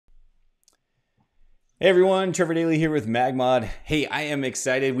Hey everyone, Trevor Daly here with MagMod. Hey, I am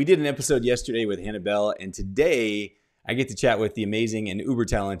excited. We did an episode yesterday with Hannibal, and today I get to chat with the amazing and uber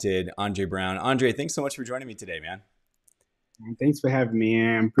talented Andre Brown. Andre, thanks so much for joining me today, man. Thanks for having me.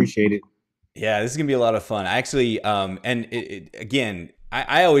 I appreciate it. Yeah, this is gonna be a lot of fun. I actually, again,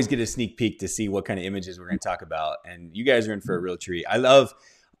 I always get a sneak peek to see what kind of images we're gonna talk about, and you guys are in for a real treat. I love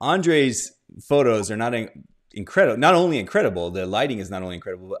Andre's photos are incredible. Not only incredible, the lighting is not only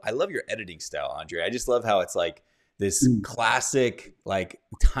incredible, but I love your editing style, Andre. I just love how it's like this Mm, classic, like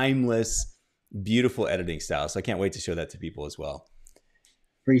timeless, beautiful editing style. So I can't wait to show that to people as well.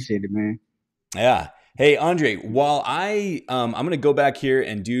 Appreciate it, man. Yeah. Hey, Andre, while I'm going to go back here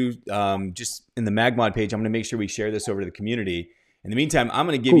and do just in the MagMod page, I'm going to make sure we share this over to the community. In the meantime, I'm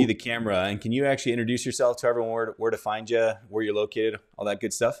going to give you Cool, the camera, and can you actually introduce yourself to everyone, where to find you, where you're located, all that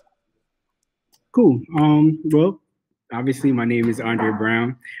good stuff? cool. Well, obviously, my name is Andre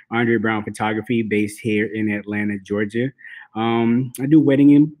Brown. Andre Brown Photography, based here in Atlanta, Georgia. I do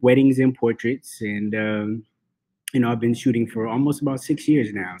weddings and portraits, and I've been shooting for almost about 6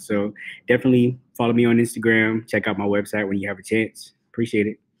 years now. So definitely follow me on Instagram. Check out my website when you have a chance. Appreciate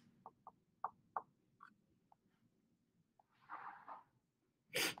it.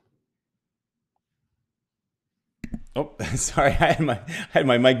 Oh, sorry, I had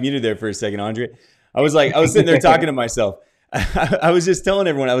my mic muted there for a second, Andre. I was sitting there talking to myself. I was just telling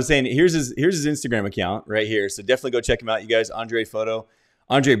everyone. I was saying, here's his Instagram account right here. So definitely go check him out, you guys. Andre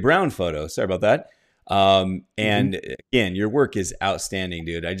Brown photo. Sorry about that. Mhm. And again, your work is outstanding,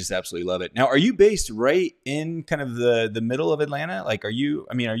 dude. I just absolutely love it. Now, are you based right in kind of the middle of Atlanta? Like, are you?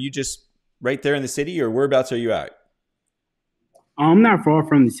 I mean, are you just right there in the city, or whereabouts are you at? I'm not far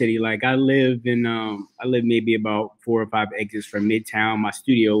from the city. Like I live maybe about 4 or 5 exits from Midtown. My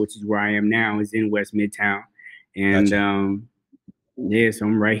studio, which is where I am now, is in West Midtown. And Gotcha. yeah, so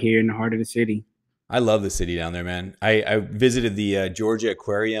I'm right here in the heart of the city. I love the city down there, man. I visited the Georgia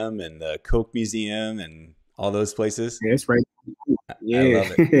Aquarium and the Coke Museum and all those places. Yeah, that's right. I Yeah.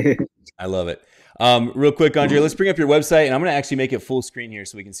 love it. I love it. Real quick, Andre, let's bring up your website, and I'm going to actually make it full screen here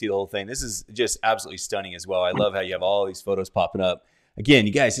so we can see the whole thing. This is just absolutely stunning as well. I love how you have all these photos popping up. Again,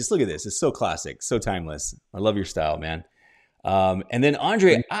 you guys, just look at this. It's so classic, so timeless. I love your style, man. And then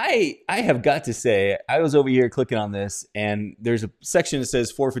Andre, I have got to say, I was over here clicking on this, and there's a section that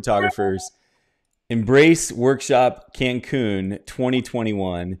says for photographers, Embrace Workshop Cancun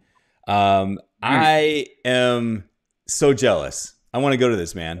 2021. Right. I am so jealous. I want to go to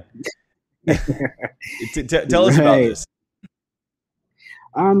this, man. Tell us about Right. this.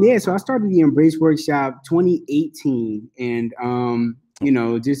 Yeah, so I started the Embrace Workshop 2018, and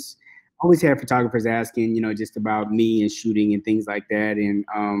just always had photographers asking, just about me and shooting and things like that. And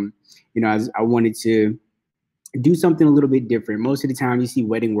I wanted to do something a little bit different. Most of the time you see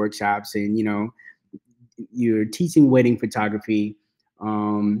wedding workshops and you're teaching wedding photography,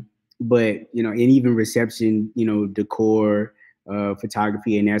 but and even reception, decor,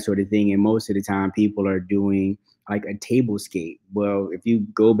 photography, and that sort of thing. And most of the time, people are doing like a tablescape. Well, if you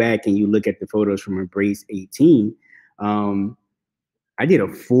go back and you look at the photos from Embrace 18, um, I did a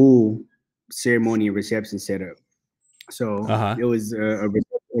full ceremony and reception setup. Uh So huh. it was a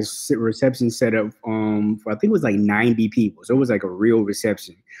reception setup for I think it was like 90 people. So it was like a real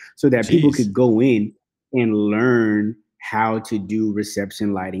reception so that people Jeez. could go in and learn how to do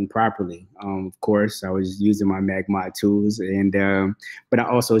reception lighting properly. Of course, I was using my MagMod tools, and but I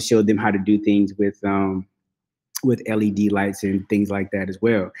also showed them how to do things with LED lights and things like that as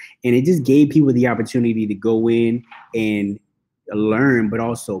well. And it just gave people the opportunity to go in and learn, but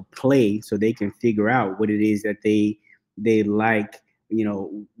also play, so they can figure out what it is that they like.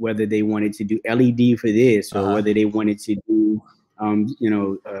 Whether they wanted to do LED for this Uh or huh. whether they wanted to do,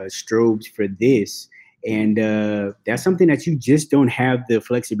 strobes for this. And that's something that you just don't have the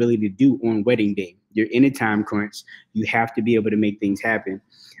flexibility to do on wedding day. You're in a time crunch. You have to be able to make things happen.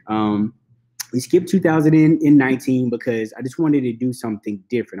 We skipped 2019 because I just wanted to do something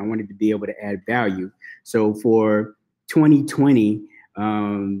different. I wanted to be able to add value. So for 2020,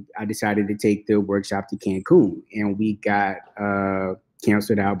 I decided to take the workshop to Cancun, and we got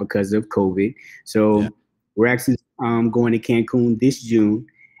canceled out because of COVID. Yeah. So we're actually going to Cancun this June,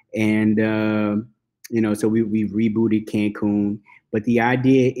 and so we've rebooted Cancun. But the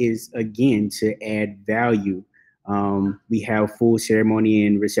idea is again to add value. We have full ceremony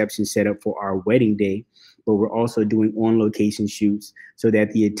and reception set up for our wedding day, but we're also doing on location shoots so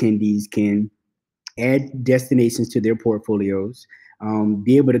that the attendees can add destinations to their portfolios,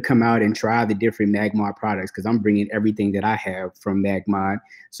 be able to come out and try the different MagMod products because I'm bringing everything that I have from MagMod.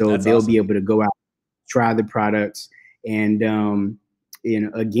 So That's they'll be awesome. able to go out, try the products, and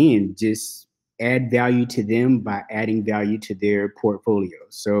again, just add value to them by adding value to their portfolio.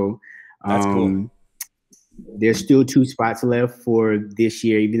 So That's cool. There's still 2 spots left for this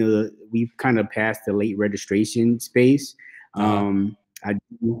year, even though we've kind of passed the late registration space. I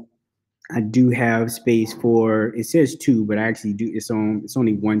do, I do have space for, it says 2, but I actually do, it's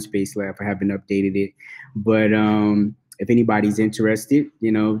only 1 space left. I haven't updated it, but if anybody's interested,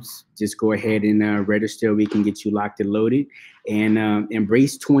 just go ahead and register. We can get you locked and loaded. And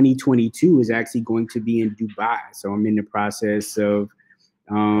Embrace 2022 is actually going to be in Dubai. So I'm in the process of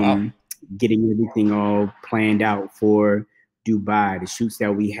getting everything all planned out for Dubai. The shoots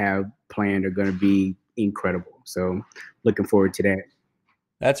that we have planned are going to be incredible. So looking forward to that.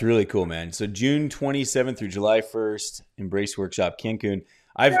 That's really cool, man. So June 27th through July 1st, Embrace Workshop Cancun.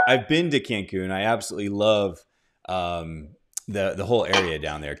 I've been to Cancun. I absolutely love the whole area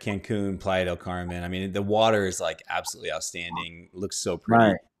down there. Cancun, Playa del Carmen. I mean, the water is like absolutely outstanding. It looks so pretty.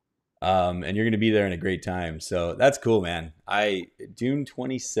 Right. And you're going to be there in a great time. So that's cool, man. June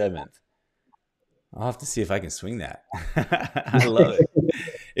 27th. I'll have to see if I can swing that. I love it.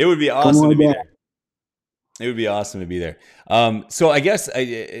 It would be awesome to be there. It would be awesome to be there. So I guess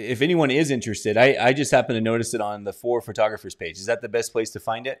if anyone is interested, I just happen to notice it on the 4 Photographers page. Is that the best place to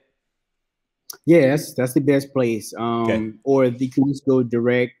find it? Yes, that's the best place. Okay. Or you can just go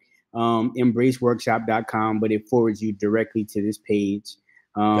direct, embraceworkshop.com, but it forwards you directly to this page.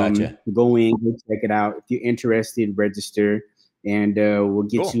 Gotcha. Go in, go check it out. If you're interested, register, and we'll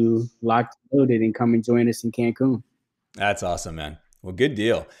get you locked and loaded and come and join us in Cancun. That's awesome, man. Well, good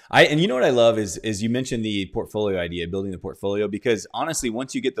deal. And you know what I love is you mentioned the portfolio idea, building the portfolio, because honestly,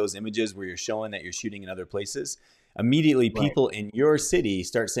 once you get those images where you're showing that you're shooting in other places, immediately people in your city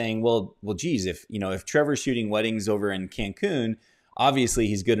start saying, well, geez, if Trevor's shooting weddings over in Cancun, obviously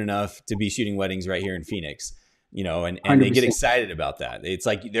he's good enough to be shooting weddings right here in Phoenix, and they get excited about that. It's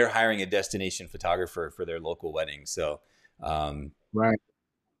like they're hiring a destination photographer for their local wedding. So, right.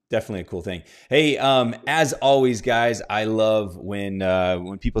 Definitely a cool thing. Hey, as always, guys, I love when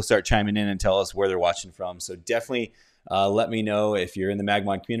people start chiming in and tell us where they're watching from. So definitely let me know if you're in the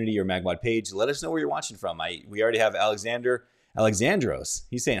MagMod community or MagMod page. Let us know where you're watching from. We already have Alexandros.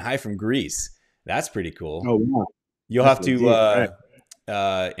 He's saying hi from Greece. That's pretty cool. Oh, wow. You'll have to,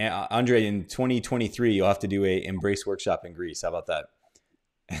 Andre, in 2023, you'll have to do a Embrace workshop in Greece. How about that?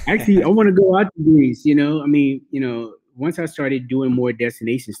 Actually, I want to go out to Greece. Once I started doing more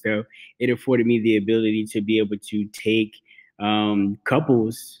destination stuff, it afforded me the ability to be able to take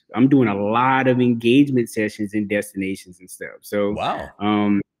couples. I'm doing a lot of engagement sessions in destinations and stuff. So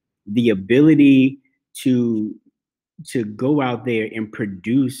the ability to go out there and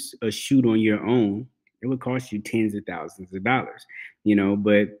produce a shoot on your own, it would cost you tens of thousands of dollars,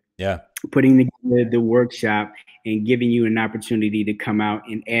 but putting together the workshop and giving you an opportunity to come out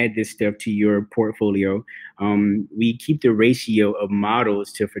and add this stuff to your portfolio. We keep the ratio of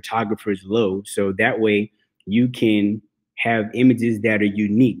models to photographers low, so that way you can have images that are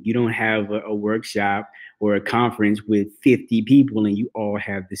unique. You don't have a workshop or a conference with 50 people and you all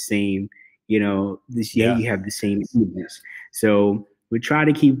have the same, you have the same images. So we try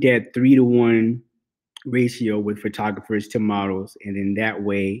to keep that 3-to-1 ratio with photographers to models, and in that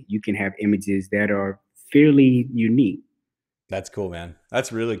way you can have images that are fairly unique. That's cool, man.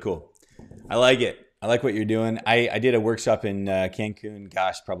 That's really cool. I like it. I like what you're doing. I did a workshop in Cancun,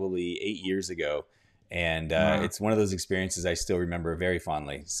 probably 8 years ago, and it's one of those experiences I still remember very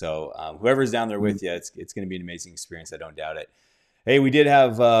fondly. So whoever's down there with you, it's going to be an amazing experience. I don't doubt it. Hey, we did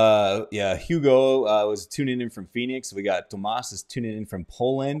have Hugo was tuning in from Phoenix. We got Tomas is tuning in from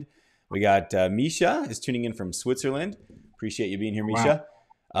Poland. We got Misha is tuning in from Switzerland. Appreciate you being here, Misha.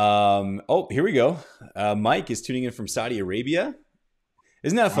 Wow. Here we go. Mike is tuning in from Saudi Arabia.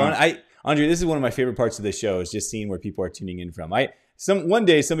 Isn't that fun? Andre, this is one of my favorite parts of the show, is just seeing where people are tuning in from. One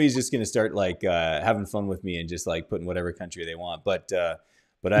day somebody's just going to start having fun with me and just putting whatever country they want. But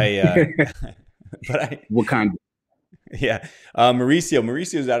Wakanda. Yeah.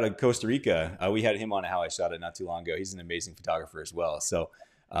 Mauricio's out of Costa Rica. We had him on How I Shot It not too long ago. He's an amazing photographer as well. So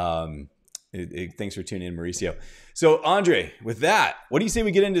thanks for tuning in, Mauricio. So Andre, with that, what do you say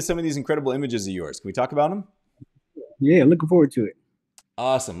we get into some of these incredible images of yours? Can we talk about them? Yeah, looking forward to it.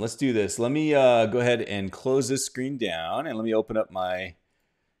 Awesome. Let's do this. Let me go ahead and close this screen down, and let me open up my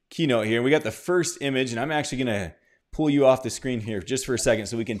Keynote here. We got the first image, and I'm actually going to pull you off the screen here just for a second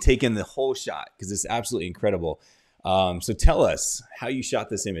so we can take in the whole shot, because it's absolutely incredible. So tell us how you shot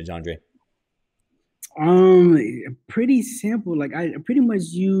this image, Andre. Pretty simple. I pretty much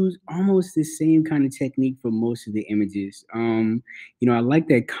use almost the same kind of technique for most of the images. I like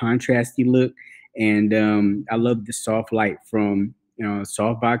that contrasty look, and I love the soft light from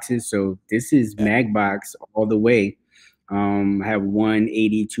soft boxes. So this is Yeah. MagBox all the way. I have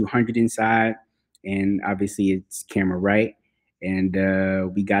 180-200 inside, and obviously it's camera right. And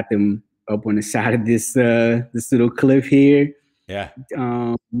we got them up on the side of this this little cliff here. Yeah.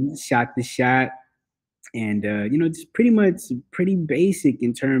 Shot the shot, and it's pretty basic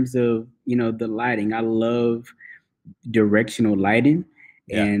in terms of the lighting. I love directional lighting,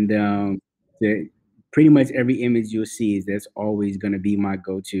 Yeah. and the pretty much every image you'll see that's always going to be my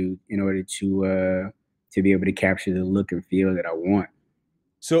go-to in order to be able to capture the look and feel that I want.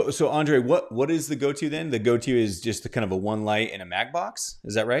 So Andre, what is the go-to then? The go-to is just the kind of a one light in a MagBox.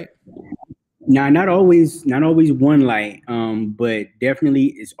 Is that right? Now, not always one light, but definitely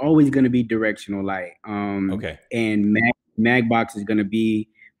it's always going to be directional light. Okay. And MagBox is going to be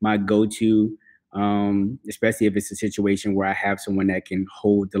my go-to, especially if it's a situation where I have someone that can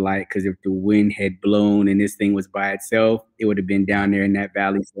hold the light. Because if the wind had blown and this thing was by itself, it would have been down there in that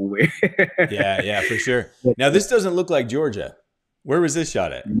valley somewhere. Yeah, for sure. Now this doesn't look like Georgia. Where was this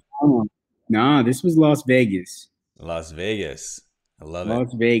shot at? No, this was Las Vegas. Las Vegas. I love it.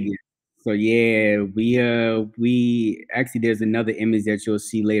 Las Vegas. So yeah, we actually, there's another image that you'll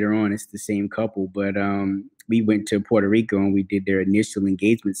see later on. It's the same couple, but we went to Puerto Rico and we did their initial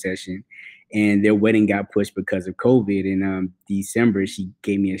engagement session, and their wedding got pushed because of COVID. In December, she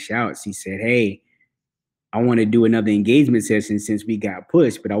gave me a shout. She said, "Hey, I want to do another engagement session since we got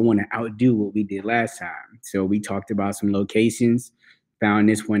pushed, but I want to outdo what we did last time." So we talked about some locations, found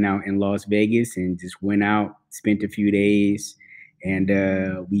this one out in Las Vegas, and just went out, spent a few days, and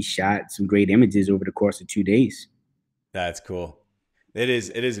we shot some great images over the course of 2 days. That's cool. It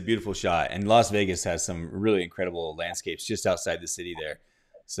is a beautiful shot, and Las Vegas has some really incredible landscapes just outside the city there.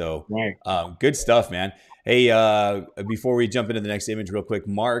 So Right. Good stuff, man. Hey, before we jump into the next image real quick,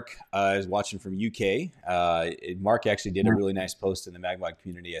 Mark is watching from UK. Mark actually did a really nice post in the MagMod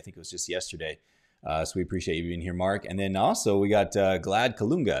community. I think it was just yesterday. So we appreciate you being here, Mark. And then also we got Glad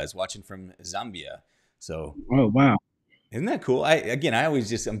Kalunga is watching from Zambia. So, oh wow, isn't that cool?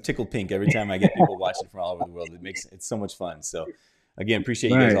 I'm tickled pink every time I get people watching from all over the world. It's so much fun. So again, appreciate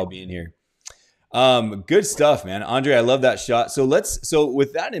you guys all being here. Good stuff, man. Andre, I love that shot. So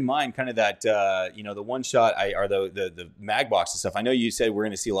with that in mind, kind of that, the one shot or the MagBox and stuff, I know you said we're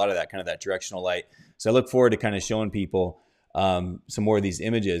going to see a lot of that kind of that directional light. So I look forward to kind of showing people, some more of these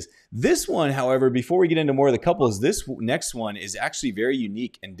images. This one, however, before we get into more of the couples, this next one is actually very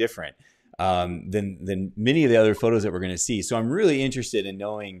unique and different, than many of the other photos that we're going to see. So I'm really interested in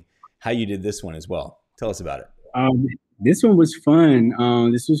knowing how you did this one as well. Tell us about it. This one was fun.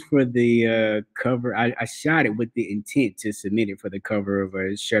 This was for the cover. I shot it with the intent to submit it for the cover of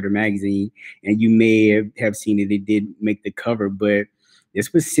a Shutter magazine, and you may have seen it. It did make the cover, but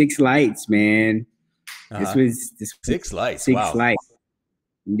this was 6 lights, man. This was 6 lights. 6 wow. lights.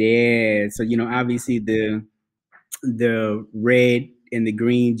 Yeah. So obviously the red and the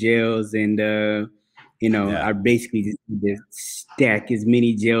green gels, and I basically just need to stack as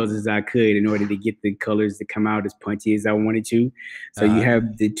many gels as I could in order to get the colors to come out as punchy as I wanted to. So you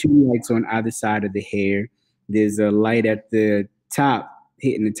have the 2 lights on either side of the hair. There's a light at the top,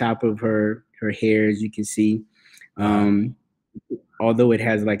 hitting the top of her hair, as you can see. Although it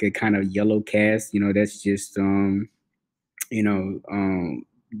has like a kind of yellow cast, that's just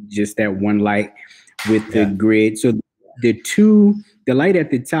just that one light with the grid. So the light at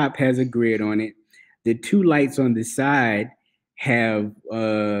the top has a grid on it. The 2 lights on the side have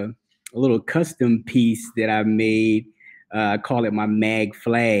a little custom piece that I made. I call it my mag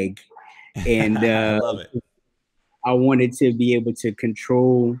flag. And I love it. I wanted to be able to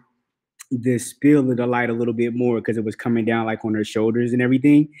control the spill of the light a little bit more because it was coming down like on her shoulders and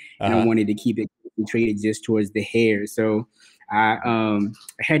everything. And I wanted to keep it concentrated just towards the hair. So I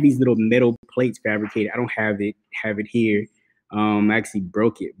had these little metal plates fabricated. I don't have it here. I actually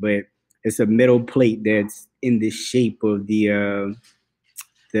broke it, but it's a metal plate that's in the shape of the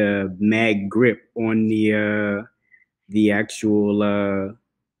mag grip on the actual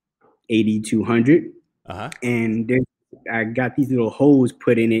 8200. And I got these little holes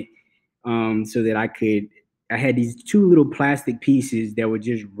put in it so that I had these 2 little plastic pieces that were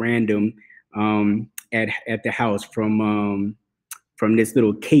just random at the house from this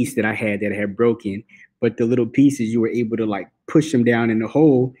little case that I had broken. But the little pieces, you were able to like push them down in the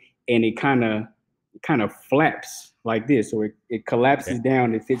hole, and it kind of flaps like this. So it collapses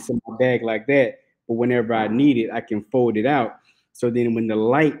down and fits in my bag like that. But whenever I need it, I can fold it out. So then when the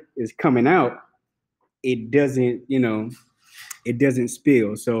light is coming out, it doesn't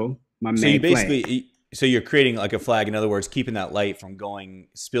spill. So my so you flag. basically, so you're creating like a flag. In other words, keeping that light from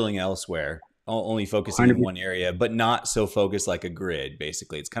spilling elsewhere. only focusing in 100%. one area, but not so focused like a grid.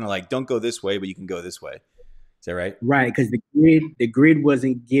 Basically, it's kind of like don't go this way, but you can go this way. Is that right? Right, because the grid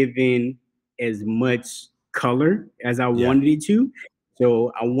wasn't given as much color as I Yeah, wanted it to.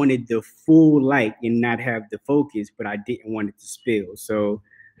 So I wanted the full light and not have the focus, but I didn't want it to spill. So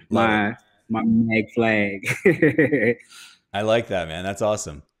love it. my mag flag. I like that, man. That's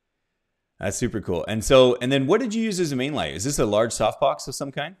awesome. That's super cool. And so, and then what did you use as a main light? Is this a large softbox of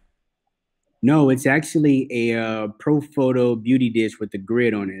some kind? No, it's actually a Pro Photo beauty dish with the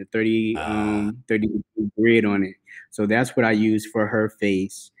grid on it, Ah, 30 grid on it. So that's what I use for her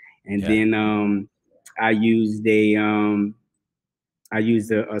face. And yeah. then I used a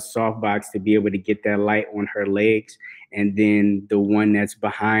softbox to be able to get that light on her legs, and then the one that's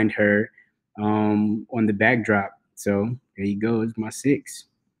behind her on the backdrop. So there you go. It's my six.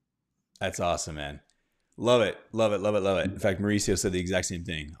 That's awesome, man. Love it. Love it. Love it. Love it. In fact, Mauricio said the exact same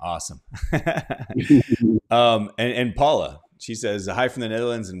thing. Awesome. And Paula, she says, hi from the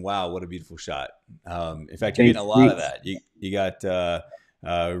Netherlands, and wow, what a beautiful shot. In fact, you're Thanks. getting a lot of that. You got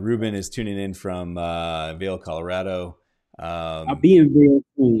Ruben is tuning in from Vail, Colorado. I'll be in Vail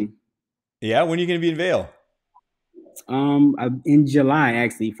soon. Yeah, when are you going to be in Vail? In July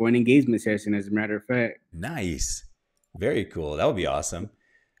actually for an engagement session, as a matter of fact. Nice. Very cool. That would be awesome.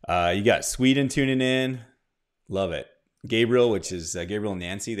 You got Sweden tuning in. Love it. Gabriel, which is Gabriel and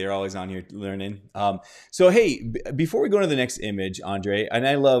Nancy, they're always on here learning. So, hey, before we go to the next image, Andre, and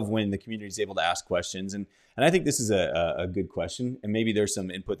I love when the community is able to ask questions, and I think this is a good question, and maybe there's some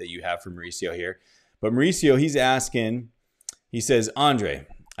input that you have from Mauricio here. But Mauricio, he's asking, he says, Andre,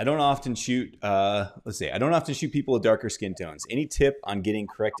 I don't often shoot, I don't often shoot people with darker skin tones. Any tip on getting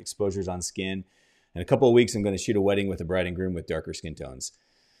correct exposures on skin? In a couple of weeks, I'm going to shoot a wedding with a bride and groom with darker skin tones.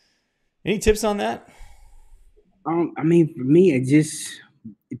 Any tips on that? I mean, for me, it just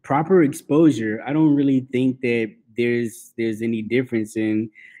proper exposure. I don't really think that there's any difference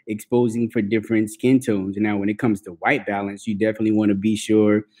in exposing for different skin tones. Now, when it comes to white balance, you definitely want to be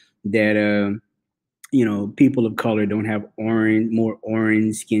sure that people of color don't have more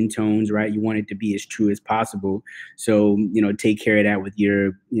orange skin tones, right? You want it to be as true as possible. So, take care of that with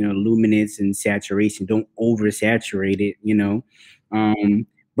your, luminance and saturation. Don't oversaturate it.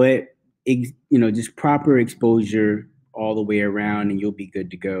 But just proper exposure all the way around, and you'll be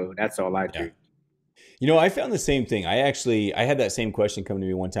good to go. That's all I Yeah. do. I found the same thing. I had that same question come to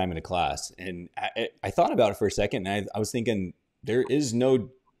me one time in a class, and I thought about it for a second, and I was thinking there is no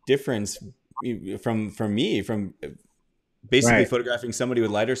difference from me from basically Right. photographing somebody with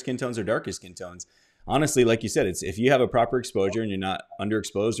lighter skin tones or darker skin tones. Honestly, like you said, it's if you have a proper exposure and you're not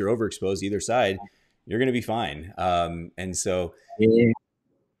underexposed or overexposed either side, you're going to be fine. And so Yeah.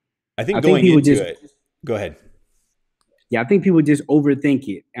 I I think think going people into just it, go ahead. Yeah, I think people just overthink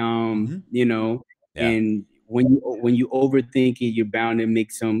it. Hmm. Yeah, And when you overthink it, you're bound to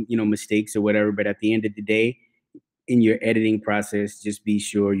make some, mistakes or whatever. But at the end of the day, in your editing process, just be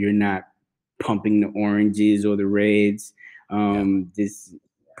sure you're not pumping the oranges or the reds. yeah. Just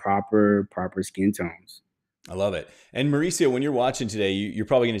proper skin tones. I love it. And Mauricio, when you're watching today, you're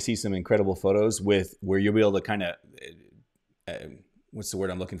probably going to see some incredible photos with where you'll be able to kind of, uh, what's the word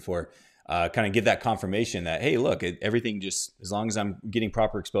I'm looking for? Kind of get that confirmation that, hey, look, everything just, as long as I'm getting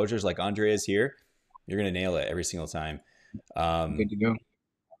proper exposures like Andre is here, you're going to nail it every single time. Good to go.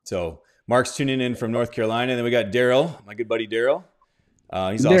 So Mark's tuning in from North Carolina. And then we got Daryl, my good buddy Daryl.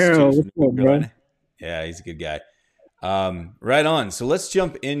 He's also tuning Daryl, in from what's North up, bro? Carolina. Yeah, he's a good guy. Right on. So let's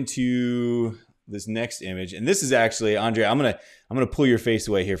jump into this next image. And this is actually, Andre, I'm gonna pull your face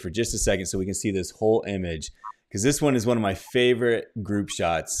away here for just a second so we can see this whole image. Because this one is one of my favorite group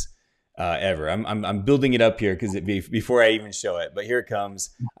shots ever. I'm building it up here because before I even show it. But here it comes.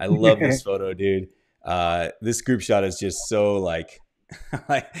 I love this photo, dude. This group shot is just so like,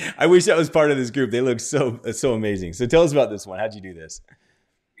 I wish I was part of this group. They look so amazing. So tell us about this one. How'd you do this?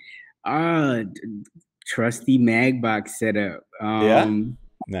 uh Trusty MagBox setup. Yeah,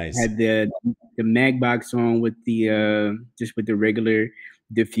 nice. Had the MagBox on with the just with the regular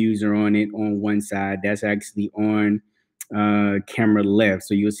diffuser on it on one side. That's actually on camera left.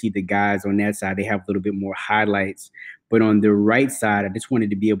 So you'll see the guys on that side, they have a little bit more highlights. But on the right side, I just wanted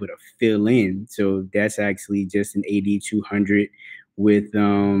to be able to fill in. So that's actually just an AD200 with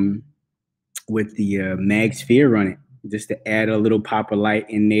the MagSphere on it, just to add a little pop of light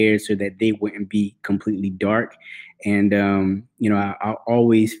in there so that they wouldn't be completely dark. And I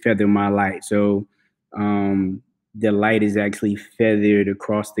always feather my light. So the light is actually feathered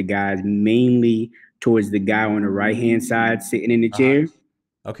across the guys, mainly towards the guy on the right hand side sitting in the Uh-huh. chair.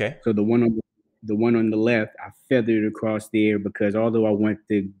 Okay. So the one the one on the left, I feathered across there because although I want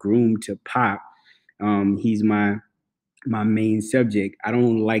the groom to pop, he's my main subject. I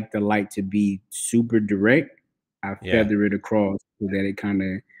don't like the light to be super direct. I Yeah. feather it across so that it kind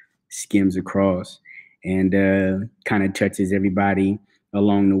of skims across and kind of touches everybody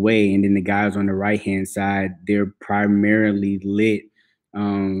along the way. And then the guys on the right hand side, they're primarily lit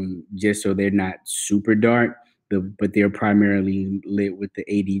just so they're not super dark, but they're primarily lit with the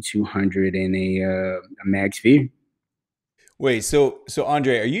AD200 and a MagSphere. Wait, so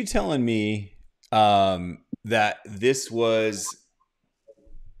Andre, are you telling me that this was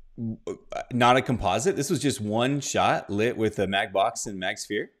not a composite? This was just one shot lit with a MagBox and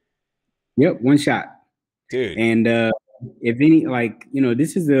MagSphere? Yep, one shot. Dude. And if any, like,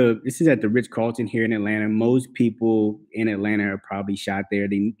 this is at the Ritz Carlton here in Atlanta. Most people in Atlanta are probably shot there.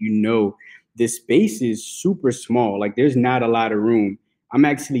 Then the space is super small. Like there's not a lot of room. I'm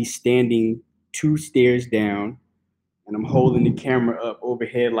actually standing 2 stairs down, and I'm holding the camera up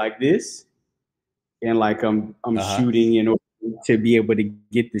overhead like this, and like I'm shooting, to be able to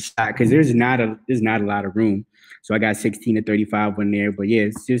get the shot because there's not a lot of room. So I got 16 to 35 on there, but yeah,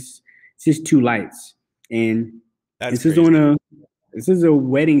 it's just 2 lights, and That's this crazy. is a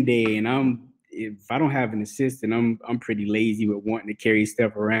wedding day, and if I don't have an assistant, I'm pretty lazy with wanting to carry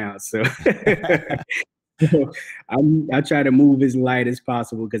stuff around. So I try to move as light as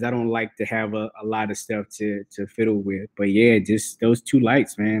possible because I don't like to have a lot of stuff to fiddle with. But yeah, just those 2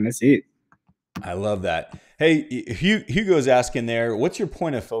 lights, man. That's it. I love that. Hey, Hugo's asking there, what's your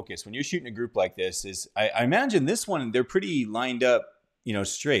point of focus when you're shooting a group like this? I imagine this one, they're pretty lined up,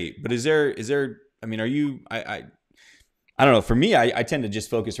 straight. But is there? I mean, are you? I don't know. For me, I tend to just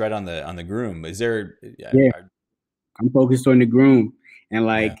focus right on the groom. Is there? Yeah, I'm focused on the groom, and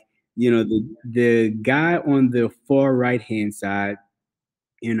Yeah. like the guy on the far right hand side.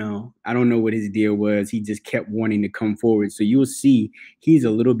 I don't know what his deal was. He just kept wanting to come forward. So you'll see he's a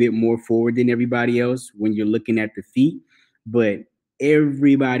little bit more forward than everybody else when you're looking at the feet. But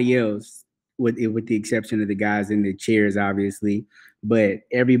everybody else, with the exception of the guys in the chairs, obviously, but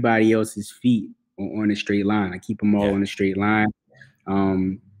everybody else's feet are on a straight line. I keep them all Yeah. on a straight line.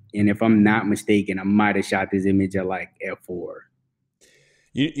 And if I'm not mistaken, I might have shot this image at like F4.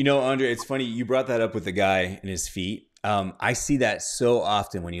 Andre, it's funny you brought that up with the guy and his feet. I see that so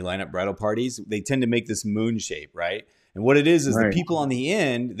often when you line up bridal parties. They tend to make this moon shape, right? And what it is the Right. people on the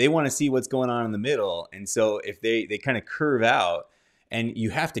end, they want to see what's going on in the middle. And so if they kind of curve out, and you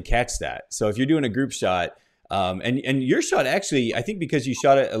have to catch that. So if you're doing a group shot, and your shot actually, I think because you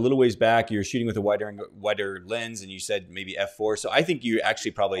shot it a little ways back, you're shooting with a wider lens, and you said maybe f4. So I think you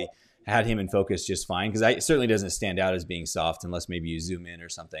actually probably had him in focus just fine because it certainly doesn't stand out as being soft unless maybe you zoom in or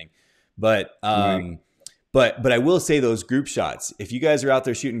something. But Right. but I will say those group shots, if you guys are out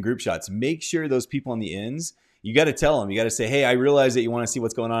there shooting group shots, make sure those people on the ends, you got to tell them, you got to say, hey, I realize that you want to see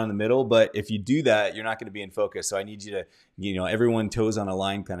what's going on in the middle, but if you do that, you're not going to be in focus. So I need you to, everyone toes on a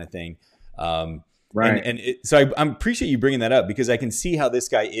line kind of thing. Right. So I appreciate you bringing that up because I can see how this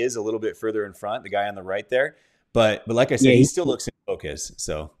guy is a little bit further in front, the guy on the right there. But like I said, Yeah. he still looks in focus.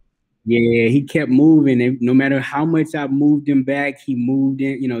 So Yeah, he kept moving, and no matter how much I moved him back, he moved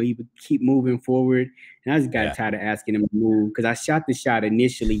in. He would keep moving forward, and I just got yeah, tired of asking him to move because I shot the shot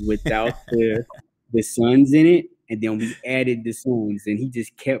initially without the suns in it, and then we added the suns, and he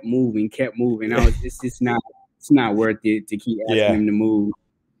just kept moving, kept moving. It's just not, it's not worth it to keep asking yeah, him to move.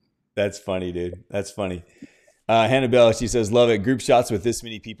 that's funny, dude. That's funny. Hannah Bell, she says, love it. Group shots with this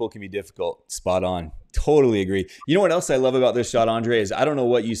many people can be difficult. Spot on. Totally agree. You know what else I love about this shot, Andre, is I don't know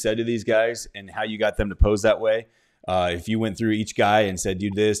what you said to these guys and how you got them to pose that way. If you went through each guy and said, do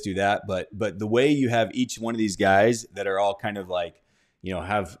this, do that. But the way you have each one of these guys that are all kind of like,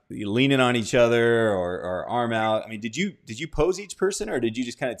 have leaning on each other or arm out. I mean, did you pose each person or did you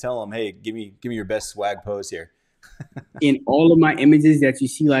just kind of tell them, hey, give me your best swag pose here? In all of my images that you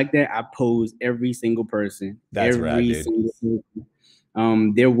see like that, I pose every single person. That's rad, dude. Single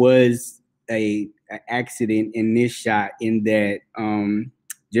person. There was a accident in this shot in that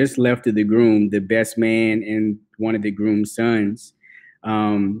just left of the groom, the best man and one of the groom's sons,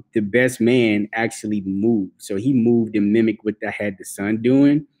 the best man actually moved. So he moved and mimicked what I had the son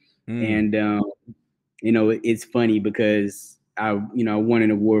doing. And it's funny because I won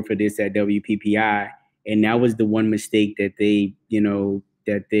an award for this at WPPI. And that was the one mistake that they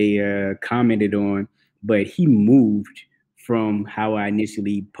commented on. But he moved from how I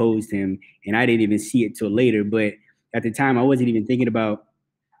initially posed him, and I didn't even see it till later. But at the time, I wasn't even thinking about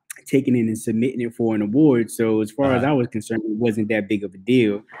taking it and submitting it for an award. So as far as I was concerned, it wasn't that big of a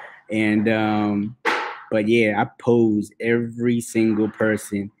deal. And but yeah, I posed every single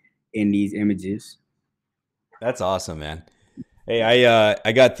person, in these images. That's awesome, man. Hey,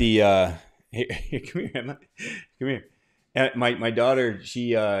 I got the here, come here, Emma. Come here. My daughter,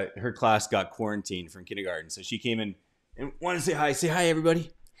 she her class got quarantined from kindergarten, so she came in and wanted to say hi. Say hi,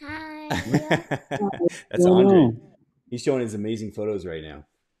 everybody. Hi. That's Andre. He's showing his amazing photos right now.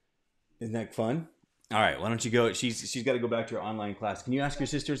 Isn't that fun? All right, why don't you go? She's got to go back to her online class. Can you ask your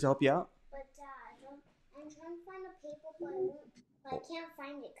sisters to help you out? But I'm trying to find the paper, but I can't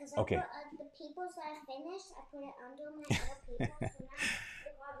find it because Okay. I put the papers that I finished. I put it under my other paper, so now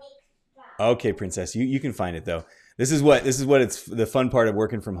it got mixed up. Okay, princess, you can find it though. This is what it's the fun part of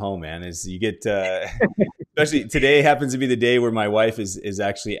working from home, man. Is you get especially today happens to be the day where my wife is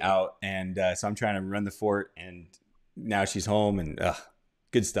actually out, and so I'm trying to run the fort, and now she's home, and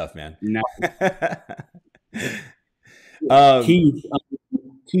good stuff, man. No.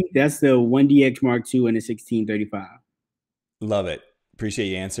 Keith, that's the 1DX Mark II and the 1635. Love it. Appreciate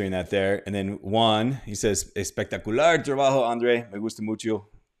you answering that there. And then Juan, he says, espectacular trabajo, Andre. Me gusta mucho,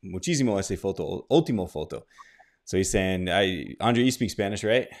 muchísimo ese foto, último foto. So he's saying, Andre, you speak Spanish,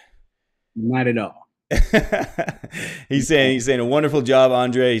 right? Not at all. he's saying a wonderful job,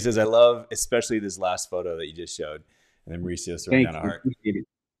 Andre. He says, I love especially this last photo that you just showed. And then Mauricio's throwing down a heart.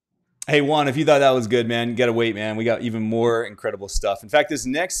 Hey, Juan, if you thought that was good, man, you got to wait, man. We got even more incredible stuff. In fact, this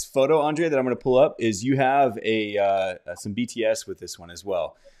next photo, Andre, that I'm going to pull up is you have some BTS with this one as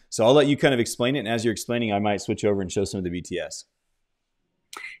well. So I'll let you kind of explain it. And as you're explaining, I might switch over and show some of the BTS.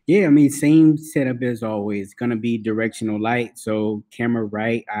 Yeah, I mean, same setup as always. Going to be directional light. So camera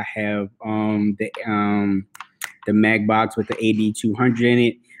right, I have the MagBox with the AD200 in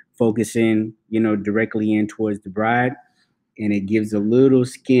it, focusing, directly in towards the bride. And it gives a little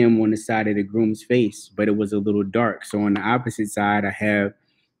skim on the side of the groom's face, but it was a little dark. So on the opposite side, I have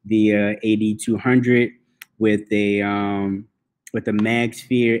the AD200 with a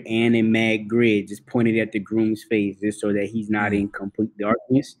MagSphere and a MagGrid just pointed at the groom's face, just so that he's not in complete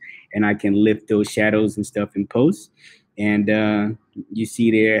darkness, and I can lift those shadows and stuff in post. And you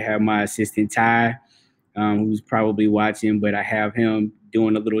see there, I have my assistant Ty, who's probably watching, but I have him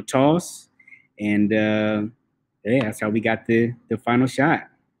doing a little toss, and yeah, that's how we got the final shot.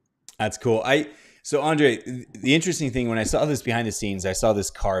 That's cool. So Andre, the interesting thing, when I saw this behind the scenes, I saw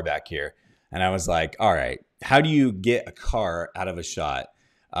this car back here, and I was like, all right, how do you get a car out of a shot?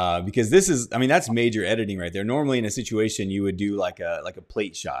 Because this is, I mean, that's major editing right there. Normally in a situation, you would do like a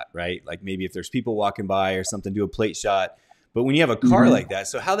plate shot, right? Like maybe if there's people walking by or something, do a plate shot. But when you have a car like that,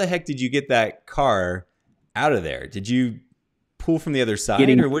 so how the heck did you get that car out of there? Did you pull from the other side,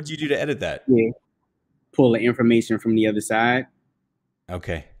 or what did you do to edit that? Yeah. Pull the information from the other side.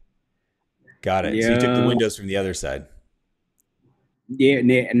 Okay. Got it. Yeah. So you took the windows from the other side. Yeah,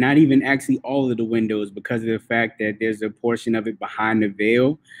 not even actually all of the windows, because of the fact that there's a portion of it behind the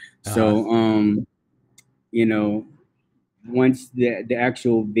veil. So, once the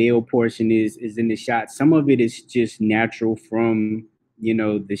actual veil portion is in the shot, some of it is just natural from,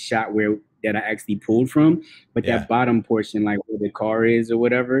 the shot that I actually pulled from. But that bottom portion, like where the car is or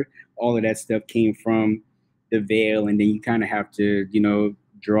whatever, all of that stuff came from the veil. And then you kind of have to,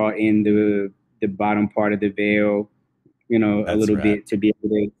 draw in the bottom part of the veil, a little bit to be able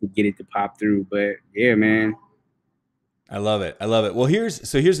to get it to pop through. But yeah, man. I love it. I love it. Well,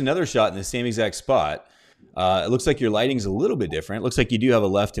 here's another shot in the same exact spot. It looks like your lighting's a little bit different. It looks like you do have a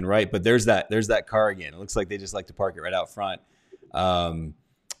left and right, but there's that car again. It looks like they just like to park it right out front.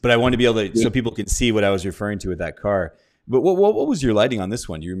 But I wanted to be able to, so people can see what I was referring to with that car. But what was your lighting on this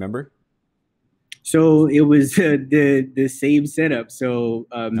one? Do you remember? So it was the same setup. So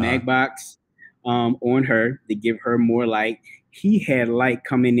MagBox on her to give her more light. He had light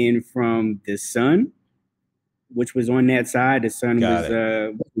coming in from the sun, which was on that side. The sun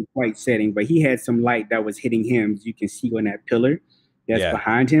wasn't quite setting, but he had some light that was hitting him. As you can see on that pillar that's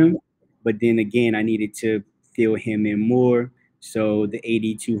behind him. But then again, I needed to fill him in more. So the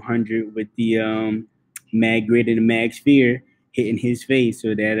AD200 with the MagGrid and the MagSphere hitting his face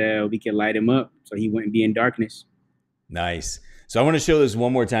so that we could light him up so he wouldn't be in darkness. Nice. So I want to show this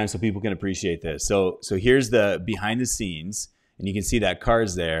one more time so people can appreciate this. So here's the behind the scenes, and you can see that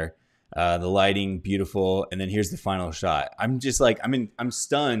car's there, the lighting, beautiful, and then here's the final shot. I'm just like, I'm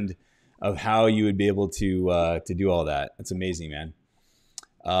stunned of how you would be able to do all that. That's amazing, man.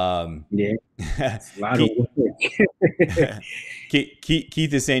 Yeah, it's a lot of work.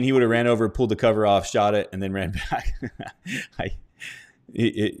 Keith is saying he would have ran over, pulled the cover off, shot it, and then ran back.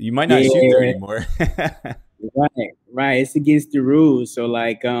 You might not shoot there anymore. Right. It's against the rules. So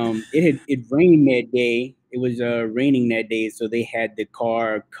like, it rained that day. It was raining that day, so they had the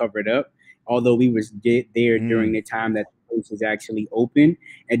car covered up. Although we was there during the time that the face is actually open.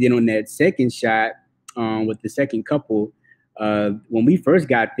 And then on that second shot, with the second couple, when we first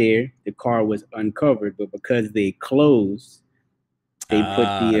got there, the car was uncovered, but because they closed, they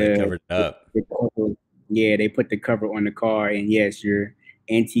put They covered it up. the cover, yeah, they put the cover on the car, and yes, your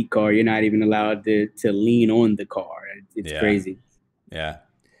antique car, you're not even allowed to lean on the car. It's crazy. Yeah.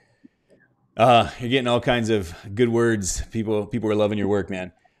 You're getting all kinds of good words. People are loving your work,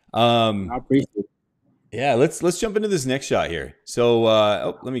 man. I appreciate it. Yeah, let's jump into this next shot here. So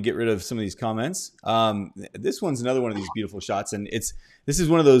let me get rid of some of these comments. This one's another one of these beautiful shots, and this is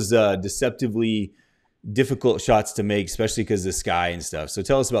one of those deceptively difficult shots to make, especially because of the sky and stuff. So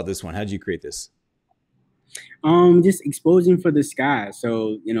tell us about this one. How did you create this? Just exposing for the sky.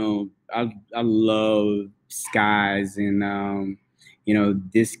 So, you know, I love skies, and you know,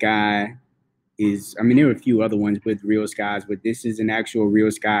 this sky is, I mean, there were a few other ones with real skies, but this is an actual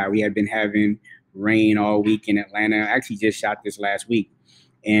real sky. We had been having rain all week in Atlanta. I actually just shot this last week,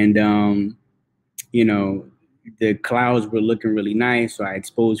 and you know, the clouds were looking really nice, so I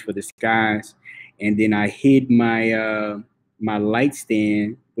exposed for the skies, and then I hid my my light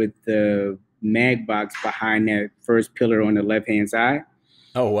stand with the MagBox behind that first pillar on the left-hand side.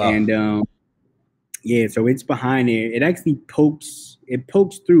 Oh, wow. And yeah, so it's behind there. It actually pokes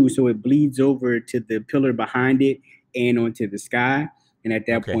through, so it bleeds over to the pillar behind it and onto the sky. And at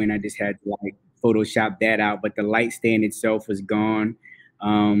that point, I just had to like Photoshop that out. But the light stand itself was gone.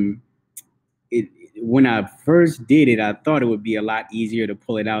 When I first did it, I thought it would be a lot easier to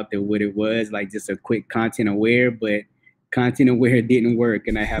pull it out than what it was, like just a quick content aware. But content aware didn't work,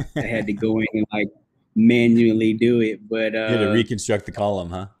 and I had to go in and like manually do it. But you had to reconstruct the column,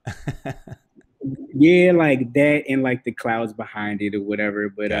 huh? Yeah, like that, and like the clouds behind it or whatever.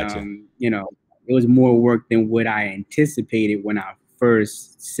 But Gotcha. you know, it was more work than what I anticipated when I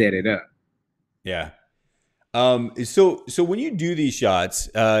first set it up. Yeah. So when you do these shots,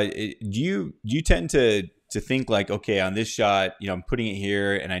 do you tend to think like, okay, on this shot, you know, I'm putting it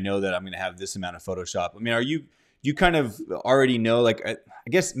here, and I know that I'm going to have this amount of Photoshop. I mean, do you kind of already know? Like, I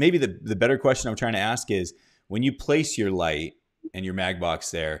guess maybe the better question I'm trying to ask is, when you place your light and your MagBox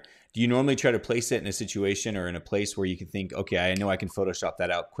there, do you normally try to place it in a situation or in a place where you can think, okay, I know I can Photoshop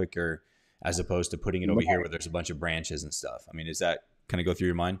that out quicker, as opposed to putting it over here where there's a bunch of branches and stuff? I mean, does that kind of go through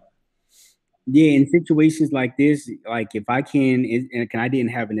your mind? Yeah, in situations like this, like if I can, and I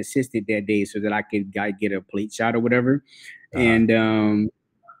didn't have an assistant that day so that I could get a plate shot or whatever. And,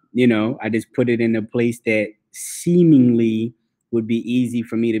 you know, I just put it in a place that seemingly would be easy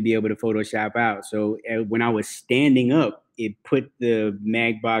for me to be able to Photoshop out. So when I was standing up, it put the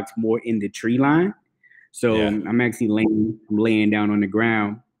MagBox more in the tree line. So I'm actually laying down on the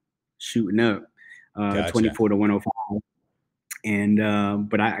ground, shooting up, Gotcha. 24 to 105. And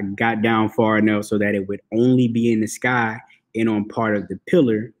but I got down far enough so that it would only be in the sky and on part of the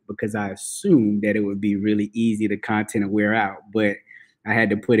pillar, because I assumed that it would be really easy to content aware out. But I had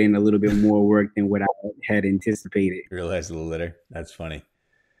to put in a little bit more work than what I had anticipated. Realized a little later. That's funny.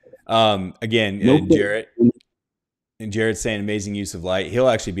 Again, Jared's saying amazing use of light. He'll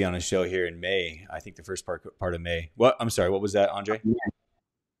actually be on a show here in May. I think the first part of May. What? I'm sorry. What was that, Andre? Yeah.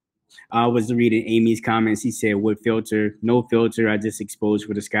 I was reading Amy's comments. He said, "What filter? No filter. I just exposed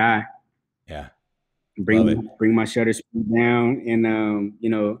for the sky." Yeah. Bring my shutter speed down, and you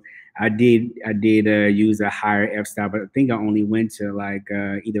know, I did use a higher f-stop, but I think I only went to like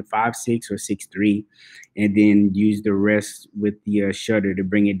either 5.6 or 6.3, and then used the rest with the shutter to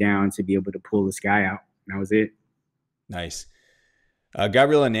bring it down to be able to pull the sky out. That was it. Nice.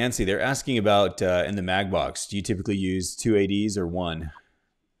 Gabrielle and Nancy, they're asking about in the MagBox, do you typically use 2 ADs or 1?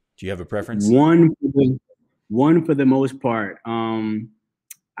 Do you have a preference? One for the most part.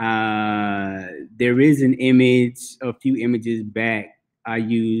 There is an image, a few images back, I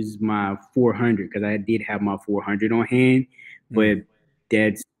used my 400 because I did have my 400 on hand, but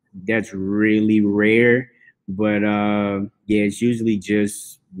that's really rare. But yeah, it's usually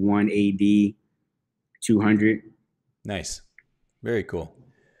just 1 AD, 200. Nice. Very cool.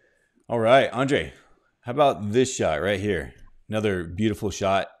 All right, Andre, how about this shot right here? Another beautiful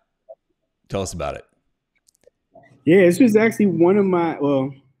shot. Tell us about it. Yeah, this was actually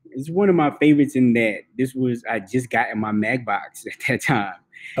it's one of my favorites in that I just got in my MagBox at that time.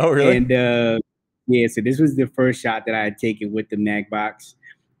 Oh, really? And yeah, so this was the first shot that I had taken with the MagBox.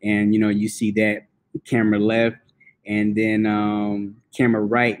 And, you know, you see that camera left, and then camera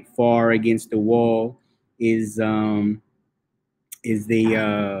right far against the wall is the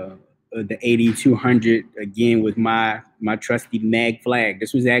 8200 again with my trusty mag flag.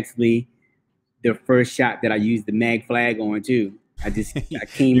 This was actually the first shot that I used the mag flag on too. I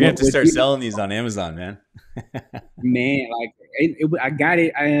came You're gonna have up to with start it. selling these on Amazon, man. Man, like I got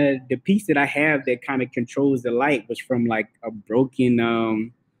it. The piece that I have that kind of controls the light was from like a broken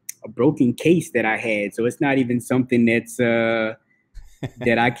case that I had. So it's not even something that's that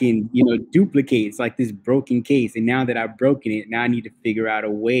I can, duplicate. It's like this broken case. And now that I've broken it, now I need to figure out a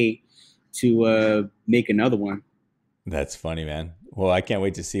way to make another one. That's funny, man. Well, I can't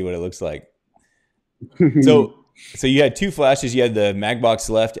wait to see what it looks like. So, so you had two flashes. You had the MagBox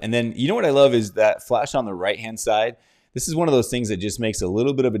left, and then you know what I love is that flash on the right hand side. This is one of those things that just makes a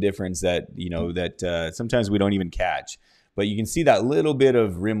little bit of a difference that sometimes we don't even catch. But you can see that little bit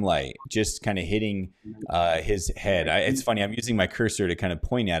of rim light just kind of hitting his head. It's funny. I'm using my cursor to kind of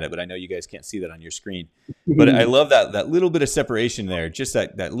point at it, but I know you guys can't see that on your screen. But I love that little bit of separation there. Just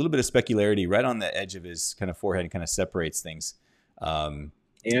that little bit of specularity right on the edge of his kind of forehead kind of separates things.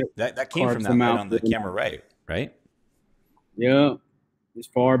 Yeah, that came from that light on the camera right? Yeah, it's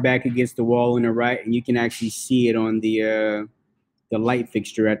far back against the wall on the right, and you can actually see it on the light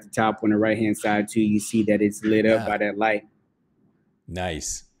fixture at the top on the right hand side too. You see that it's lit up by that light.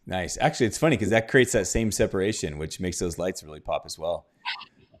 Nice. Actually, it's funny because that creates that same separation, which makes those lights really pop as well.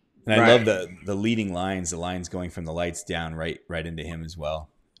 And I love the leading lines, the lines going from the lights down right into him as well.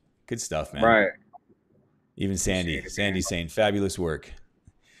 Good stuff, man. Right. Even Sandy's saying fabulous work.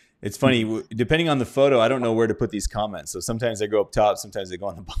 It's funny, depending on the photo, I don't know where to put these comments. So sometimes they go up top, sometimes they go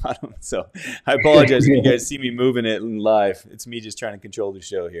on the bottom. So I apologize if you guys see me moving it in live. It's me just trying to control the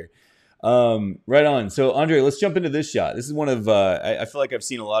show here. Right on. So Andre, let's jump into this shot. This is one of, I feel like I've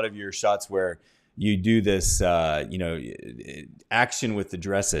seen a lot of your shots where you do this, action with the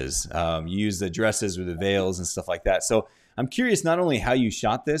dresses. You use the dresses or the veils and stuff like that. So I'm curious not only how you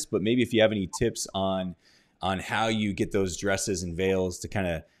shot this, but maybe if you have any tips on how you get those dresses and veils to kind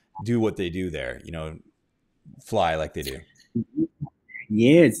of do what they do there, fly like they do.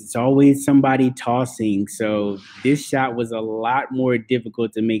 Yes, it's always somebody tossing. So this shot was a lot more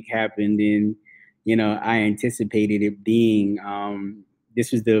difficult to make happen than, I anticipated it being.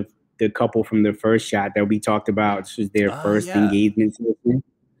 This was the couple from the first shot that we talked about. This was their first engagement session.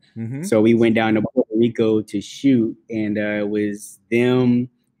 Mm-hmm. So we went down to Puerto Rico to shoot, and it was them,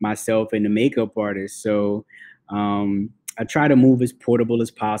 myself, and the makeup artist. So I try to move as portable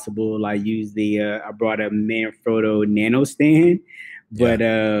as possible. I use I brought a Manfrotto nano stand, but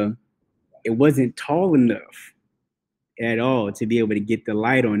it wasn't tall enough at all to be able to get the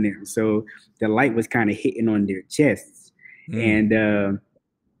light on them. So the light was kind of hitting on their chests. And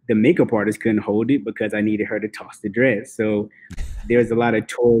the makeup artist couldn't hold it because I needed her to toss the dress. So there was a lot of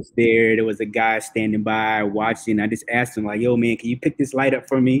tourists there. There was a guy standing by watching. I just asked him, like, yo, man, can you pick this light up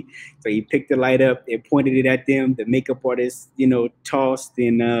for me? So he picked the light up and pointed it at them. The makeup artist, tossed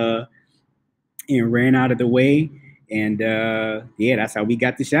and ran out of the way. And that's how we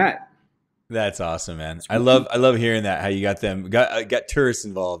got the shot. That's awesome, man. I love hearing that, how you got tourists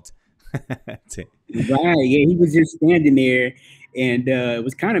involved. Right. Yeah, he was just standing there. And it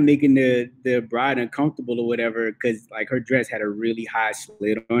was kind of making the bride uncomfortable or whatever, because like her dress had a really high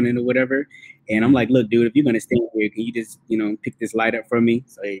slit on it or whatever. And I'm like, look, dude, if you're gonna stand here, can you just pick this light up for me?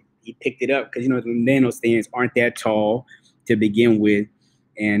 So he picked it up because the nano stands aren't that tall to begin with,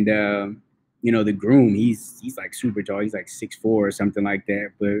 and the groom he's like super tall. He's like 6'4" or something like that.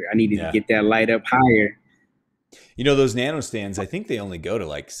 But I needed to get that light up higher. Those nano stands, I think they only go to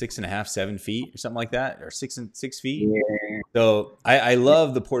like 6.5, 7 feet or something like that, or 6 feet. Yeah. So I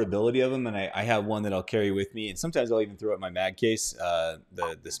love the portability of them, and I have one that I'll carry with me, and sometimes I'll even throw it in my mag case,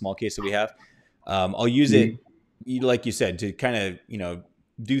 the small case that we have. I'll use it, like you said, to kind of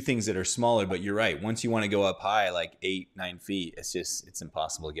do things that are smaller. But you're right. Once you want to go up high, like 8, 9 feet, it's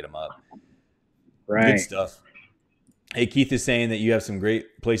impossible to get them up. Right. Good stuff. Hey, Keith is saying that you have some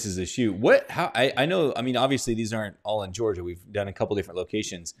great places to shoot. I know, obviously these aren't all in Georgia. We've done a couple different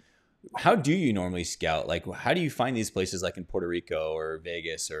locations. How do you normally scout? Like, how do you find these places like in Puerto Rico or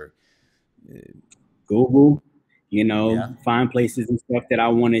Vegas or Google, find places and stuff that I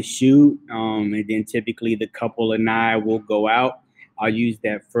want to shoot. And then typically the couple and I will go out. I'll use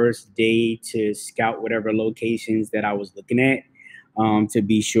that first day to scout whatever locations that I was looking at, to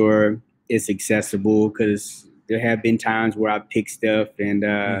be sure it's accessible, because there have been times where I picked stuff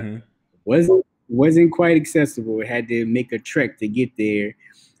and wasn't quite accessible. I had to make a trek to get there.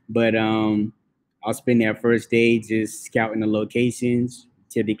 But I'll spend that first day just scouting the locations,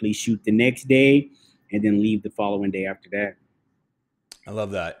 typically shoot the next day, and then leave the following day after that. I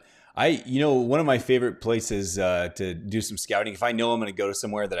love that. One of my favorite places to do some scouting, if I know I'm going to go to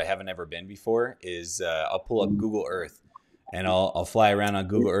somewhere that I haven't ever been before, is I'll pull up Google Earth. And I'll fly around on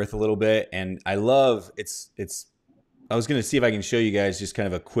Google Earth a little bit, and I love it's I was going to see if I can show you guys just kind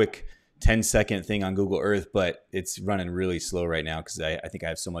of a quick 10-second thing on Google Earth, but it's running really slow right now because I think I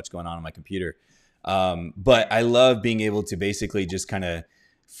have so much going on my computer. But I love being able to basically just kind of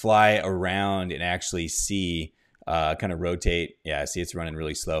fly around and actually see, kind of rotate. Yeah, see, it's running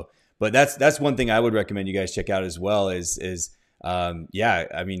really slow. But that's one thing I would recommend you guys check out as well is yeah,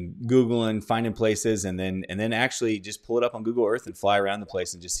 I mean, Googling, finding places, and then actually just pull it up on Google Earth and fly around the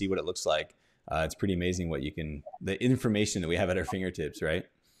place and just see what it looks like. It's pretty amazing what the information that we have at our fingertips, right?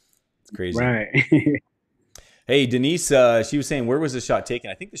 It's crazy. Right. Hey, Denise, she was saying, where was the shot taken?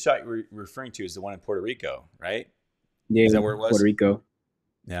 I think the shot you were referring to is the one in Puerto Rico, right? Yeah. Is that where it was? Puerto Rico.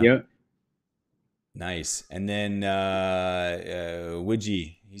 Yeah. Yep. Nice. And then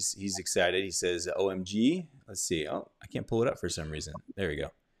Widgie, he's excited. He says, OMG. Let's see. Oh, I can't pull it up for some reason. There we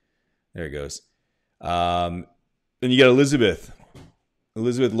go. There it goes. Then you got Elizabeth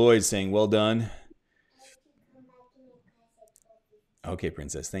Lloyd saying, well done. Okay,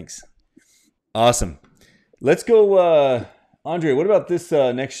 Princess. Thanks. Awesome. Let's go, Andre. What about this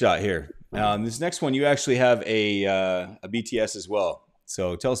next shot here? This next one, you actually have a BTS as well.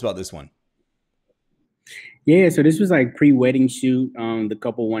 So tell us about this one. Yeah, so this was like pre-wedding shoot. The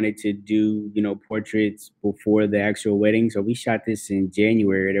couple wanted to do, portraits before the actual wedding. So we shot this in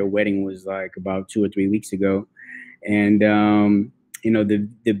January. Their wedding was like about 2 or 3 weeks ago. And,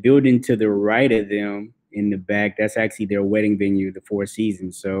 the building to the right of them in the back, that's actually their wedding venue, the Four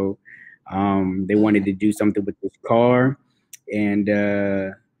Seasons. So they wanted to do something with this car, and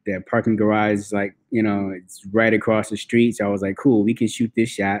that parking garage, like, it's right across the street. So I was like, cool, we can shoot this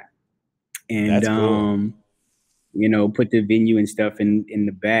shot. And, that's cool. Put the venue and stuff in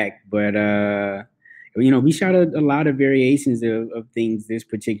the back. But, we shot a lot of variations of things this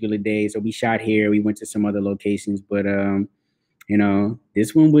particular day. So we shot here, we went to some other locations, but,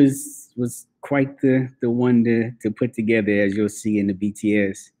 this one was quite the one to put together, as you'll see in the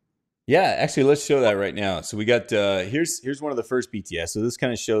BTS. Yeah, actually, let's show that right now. So we got, here's one of the first BTS. So this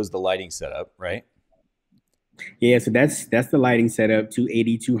kind of shows the lighting setup, right? Yeah, so that's the lighting setup, 2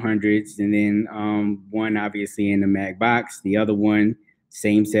 8200s, and then one obviously in the MagBox. The other one,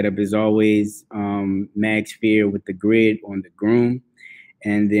 same setup as always, MagSphere with the grid on the groom.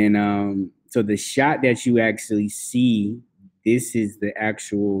 And then, so the shot that you actually see, this is the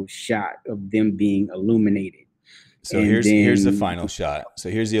actual shot of them being illuminated. So here's the final shot. So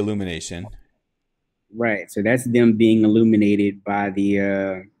here's the illumination. Right. So that's them being illuminated by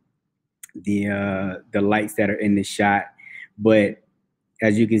the lights that are in the shot. But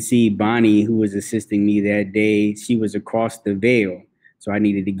as you can see, Bonnie, who was assisting me that day, she was across the veil. So I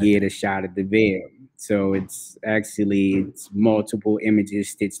needed to get a shot of the veil. So it's multiple images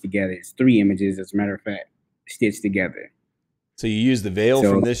stitched together. It's 3 images, as a matter of fact, stitched together. So you use the veil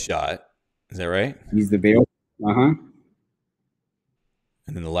from this shot. Is that right? Use the veil. Uh-huh.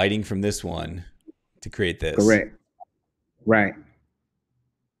 And then the lighting from this one to create this. Correct. Right.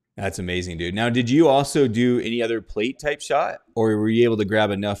 That's amazing, dude. Now, did you also do any other plate type shot, or were you able to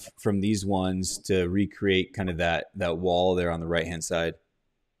grab enough from these ones to recreate kind of that wall there on the right-hand side?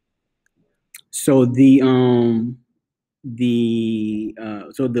 So the one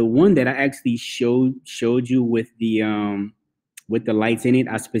that I actually showed you with the lights in it,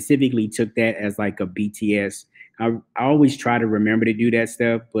 I specifically took that as like a BTS. I always try to remember to do that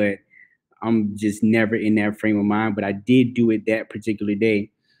stuff, but I'm just never in that frame of mind. But I did do it that particular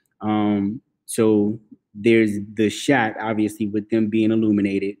day. So there's the shot, obviously, with them being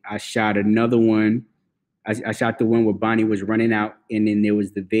illuminated. I shot another one. I shot the one where Bonnie was running out, and then there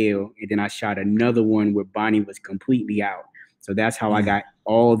was the veil. And then I shot another one where Bonnie was completely out. So that's how I got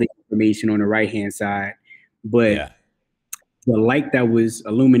all the information on the right-hand side. But the light that was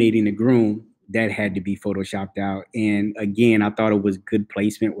illuminating the groom, that had to be photoshopped out. And again, I thought it was good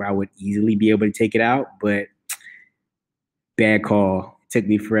placement where I would easily be able to take it out, but bad call. Took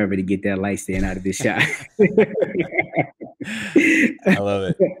me forever to get that light stand out of this shot. I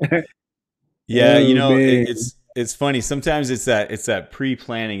love it. Yeah, it's funny. Sometimes it's that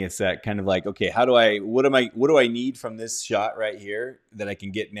pre-planning. It's that kind of like, okay, what do I need from this shot right here that I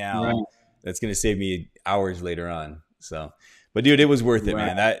can get now? Right. That's going to save me hours later on. So, but dude, it was worth it,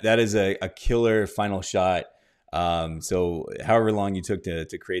 man. That is a killer final shot. So however long you took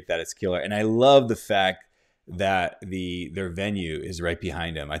to create that, it's killer. And I love the fact that their venue is right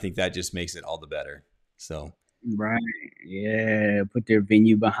behind them. I think that just makes it all the better. So right, yeah, put their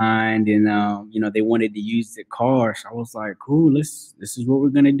venue behind, and they wanted to use the car. So I was like, cool, this is what we're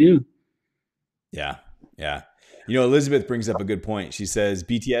gonna do. Yeah. Elizabeth brings up a good point. She says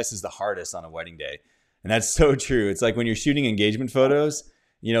BTS is the hardest on a wedding day, and that's so true. It's like when you're shooting engagement photos,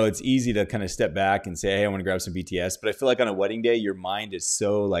 you know, it's easy to kind of step back and say, hey, I want to grab some BTS. But I feel like on a wedding day, your mind is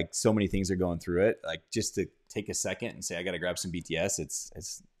so like so many things are going through it. Like just to take a second and say, I got to grab some BTS.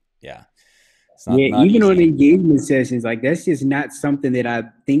 Yeah, it's Yeah, not even on easy. engagement sessions, like that's just not something that I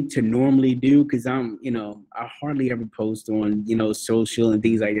think to normally do because I hardly ever post on, social and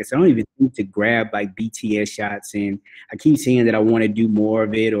things like this. I don't even think to grab like BTS shots, and I keep saying that I want to do more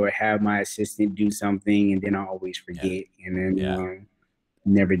of it or have my assistant do something, and then I always Yeah. forget and then Yeah.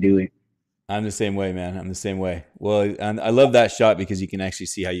 never do it. I'm the same way, man. I'm the same way. Well, and I love that shot because you can actually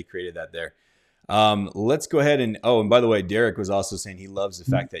see how you created that there. Let's go ahead and by the way, Derek was also saying he loves the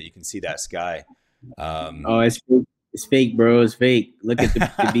fact that you can see that sky. Oh, it's fake. It's fake, bro. It's fake. Look at the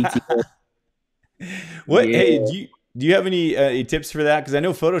BTS. What? Yeah. Hey, do you have any tips for that? Because I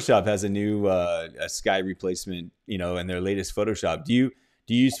know Photoshop has a new a sky replacement, you know, in their latest Photoshop. Do you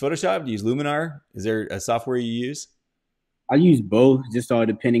use Photoshop? Do you use Luminar? Is there a software you use? I use both, just all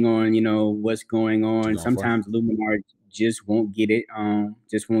depending on what's going What you're on. going for? Sometimes Luminar just won't get it,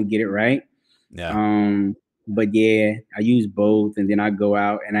 right. Yeah. Um, but yeah, I use both, and then I go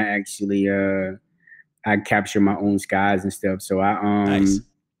out and I actually I capture my own skies and stuff. So I Nice.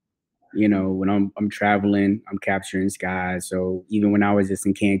 when I'm traveling, I'm capturing skies. So even when I was just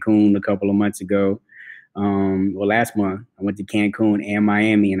in Cancun a couple of months ago, last month I went to Cancun and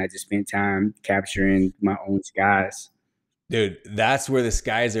Miami, and I just spent time capturing my own skies. Dude, that's where the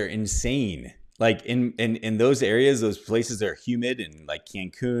skies are insane. Like in those areas, those places that are humid and like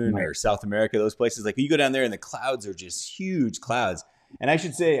Cancun Right. or South America, those places, like you go down there and the clouds are just huge clouds. And I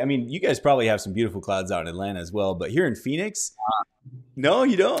should say, I mean, you guys probably have some beautiful clouds out in Atlanta as well, but here in Phoenix, no,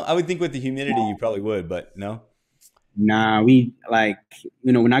 you don't. I would think with the humidity, you probably would, but no. Nah, we like,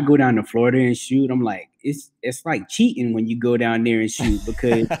 when I go down to Florida and shoot, I'm like, it's like cheating when you go down there and shoot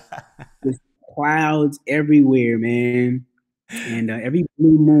because there's clouds everywhere, man. And every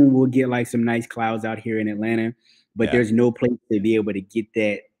blue moon we'll get like some nice clouds out here in Atlanta, but Yeah, there's no place to be able to get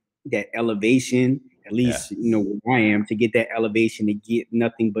that elevation. At yeah, least where I am, to get that elevation to get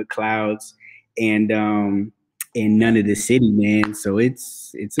nothing but clouds and none yeah. of the city, man. So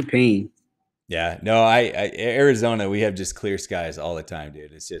it's a pain. Yeah, no, Arizona, we have just clear skies all the time,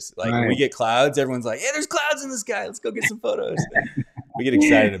 dude. It's just like when we Right. get clouds, everyone's like, "Hey, there's clouds in the sky. Let's go get some photos." We get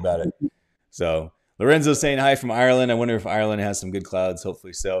excited about it. So Lorenzo's saying hi from Ireland. I wonder if Ireland has some good clouds.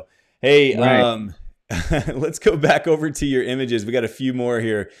 Hopefully so. Hey, Right. let's go back over to your images. We got a few more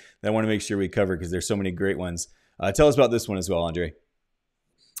here that I want to make sure we cover because there's so many great ones. Tell us about this one as well, Andre.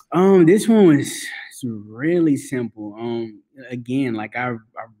 This one was it's really simple. Again, like I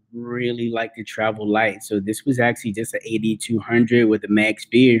really like to travel light, so this was actually just an 8200 with a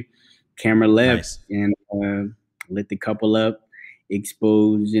MagSphere camera left, Nice. and lit the couple up,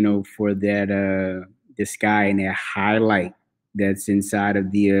 exposed, for that the sky and that highlight that's inside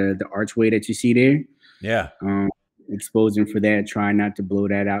of the archway that you see there. Yeah. Um, Exposing for that, trying not to blow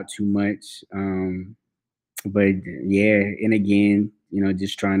that out too much. But yeah, and again,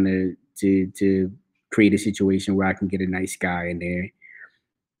 just trying to create a situation where I can get a nice sky in there.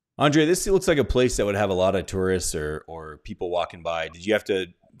 Andre, this looks like a place that would have a lot of tourists or people walking by. Did you have to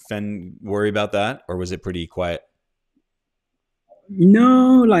worry about that, or was it pretty quiet?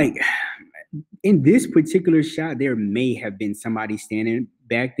 No, like in this particular shot, there may have been somebody standing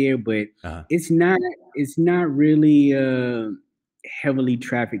back there, but Uh-huh. it's not really heavily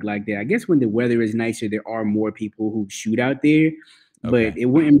trafficked like that. I guess when the weather is nicer, there are more people who shoot out there, but Okay. it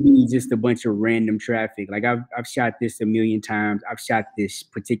wouldn't be just a bunch of random traffic. Like I've shot this a million times. I've shot this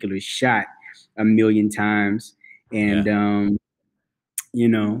particular shot a million times, Yeah. and you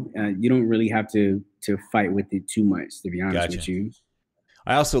don't really have to fight with it too much, to be honest with Gotcha. you.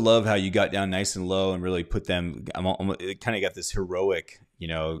 I also love how you got down nice and low and really put them. It kind of got this heroic,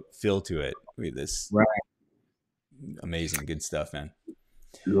 feel to it. Look at this, Right. amazing, good stuff, man.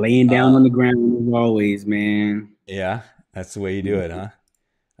 Laying down Uh, on the ground as always, man. yeah, that's the way you do it, huh?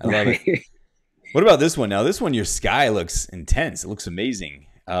 I love it. Right. What about this one? Now, this one, your sky looks intense. It looks amazing.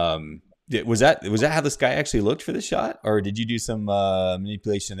 Was that how the sky actually looked for the shot, or did you do some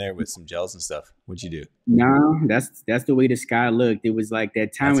manipulation there with some gels and stuff? What'd you do? No, that's the way the sky looked. It was like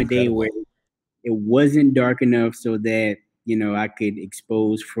that time That's of day incredible. where it wasn't dark enough so that I could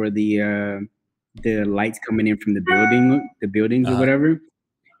expose for the lights coming in from the buildings or Uh huh. whatever.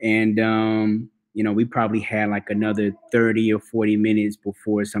 And we probably had like another 30 or 40 minutes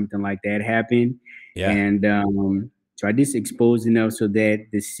before something like that happened. Yeah. And so I just exposed enough so that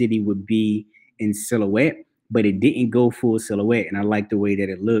the city would be in silhouette, but it didn't go full silhouette. And I liked the way that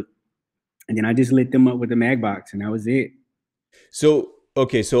it looked. And then I just lit them up with the MagBox, and that was it. So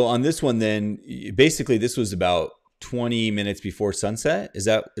okay, so on this one, then basically this was about 20 minutes before sunset. Is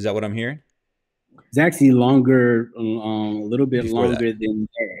that what I'm hearing? It's actually longer, a little bit Before that. longer than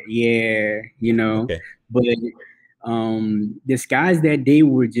that. Yeah, you know, Okay. but the skies that day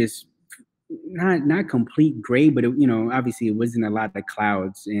were just not complete gray, but it, you know, obviously it wasn't a lot of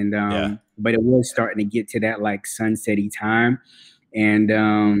clouds, and Yeah. but it was starting to get to that like sunsetty time, and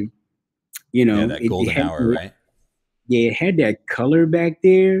you Yeah. know, That golden hour, right? yeah, it had that color back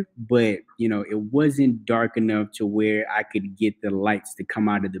there, but you know, it wasn't dark enough to where I could get the lights to come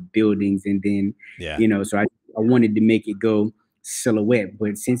out of the buildings, and then, Yeah. you know, so I wanted to make it go silhouette,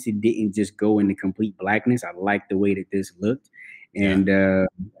 but since it didn't just go into complete blackness, I liked the way that this looked, Yeah. and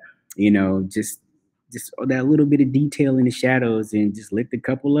you know, just that little bit of detail in the shadows, and just lit the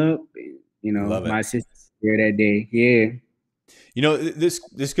couple up. And, you know, Love it. my assistant there that day, yeah. You know, this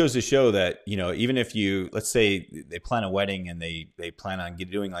goes to show that, you know, even if you, let's say they plan a wedding and they plan on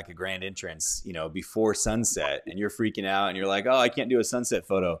doing like a grand entrance, you know, before sunset, and you're freaking out and you're like, oh, I can't do a sunset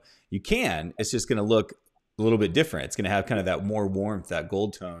photo. You can. It's just going to look a little bit different. It's going to have kind of that more warmth, that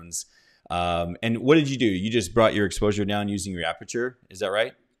gold tones. And what did you do? You just brought your exposure down using your aperture. Is that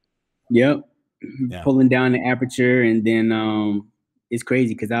right? Yep. Yeah. Pulling down the aperture, and then it's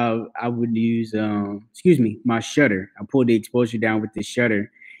crazy because I would use excuse me, my shutter. I pull the exposure down with the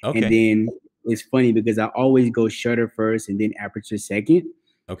shutter, and Okay. then it's funny because I always go shutter first and then aperture second,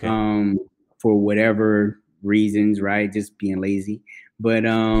 Okay. for whatever reasons, right? Just being lazy, but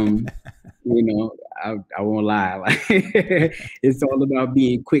you know, I won't lie, like it's all about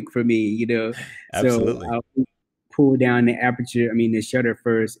being quick for me, you know. So Absolutely. I'll pull down the aperture, I mean the shutter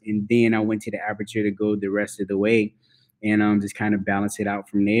first, and then I went to the aperture to go the rest of the way, and just kind of balance it out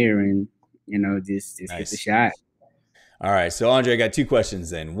from there, and you know, just hit the Nice. shot. All right. So Andre, I got two questions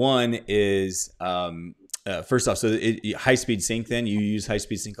then. One is, first off, so high speed sync, then you use high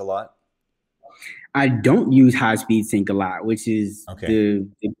speed sync a lot? I don't use high speed sync a lot, which is Okay.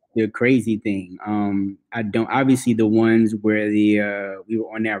 the crazy thing. I don't, obviously the ones where we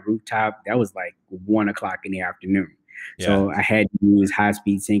were on that rooftop, that was like 1 o'clock in the afternoon. Yeah. So I had to use high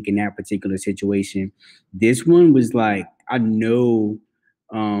speed sync in that particular situation. This one was like, I know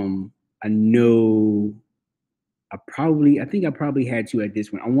I think I probably had to at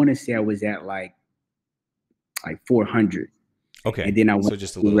this one. I want to say I was at like 400. Okay. And then I went So to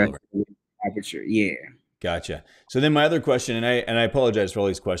just a the little rest over. of the aperture. Yeah. Gotcha. So then my other question, and I apologize for all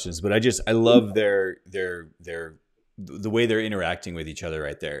these questions, but I love the way they're interacting with each other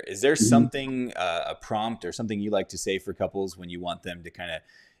right there. Is there Mhm. something, a prompt or something you like to say for couples when you want them to kind of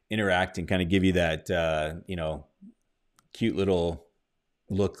interact and kind of give you that, you know, cute little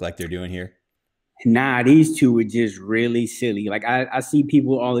look like they're doing here? Nah, these two were just really silly. Like I see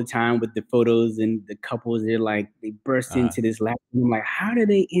people all the time with the photos and the couples, they're like, they burst Uh-huh. into this laugh. I'm like, how do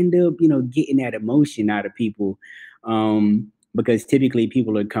they end up, you know, getting that emotion out of people? Because typically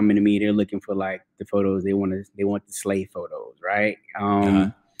people are coming to me, they're looking for like the photos, they want the sleigh photos, right?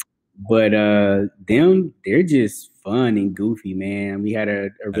 Uh-huh. But they're just fun and goofy, man. We had a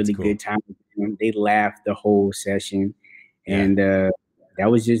That's really good cool. time with them. They laughed the whole session, Yeah. and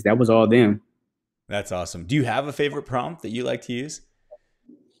that was all them. That's awesome. Do you have a favorite prompt that you like to use?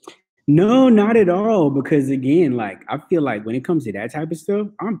 No, not at all. Because again, like I feel like when it comes to that type of stuff,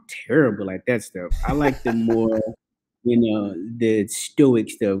 I'm terrible at that stuff. I like the more, you know, the stoic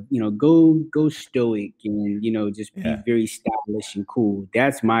stuff. You know, go stoic, and you know, just be Yeah. very stylish and cool.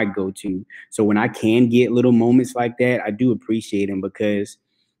 That's my go-to. So when I can get little moments like that, I do appreciate them because,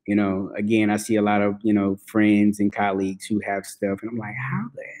 you know, again, I see a lot of, you know, friends and colleagues who have stuff, and I'm like, how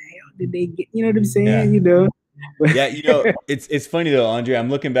the hell did they get? You know what I'm Yeah. saying? You know. Yeah, you know, it's funny though, Andre. I'm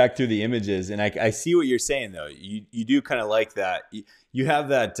looking back through the images, and I see what you're saying though. You do kind of like that. You have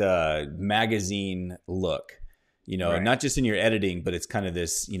that magazine look, you know, Right. not just in your editing, but it's kind of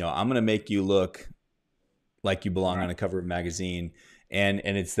this. You know, I'm gonna make you look like you belong Right. on a cover of a magazine, and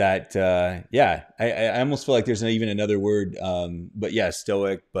it's that. Yeah, I almost feel like there's not even another word, but yeah,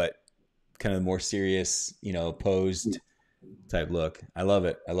 stoic, but kind of more serious, you know, posed type look. I love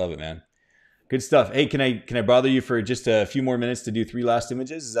it. I love it, man. Good stuff. Hey, can I bother you for just a few more minutes to do 3 last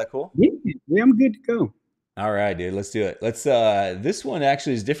images? Is that cool? Yeah, yeah, I'm good to go. All right, dude. Let's do it. Let's. This one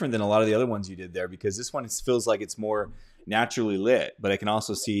actually is different than a lot of the other ones you did there because this one feels like it's more naturally lit, but I can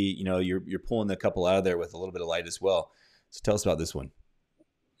also see, you know, you're pulling the couple out of there with a little bit of light as well. So tell us about this one.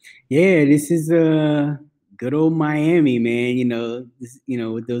 Yeah, this is good old Miami, man. You know,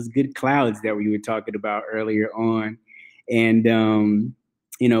 with those good clouds that we were talking about earlier on. And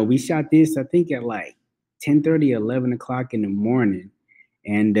you know, we shot this, I think, at like 10:30, 11 o'clock in the morning.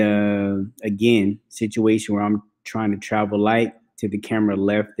 And again, situation where I'm trying to travel light. To the camera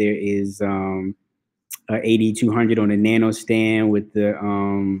left, there is 8200 on the nano stand with the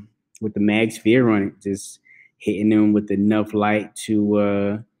MagSphere on it, just hitting them with enough light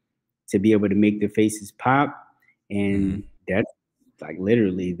to be able to make the faces pop. And that's like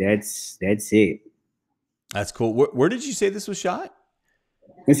literally that's it. That's cool. Where did you say this was shot?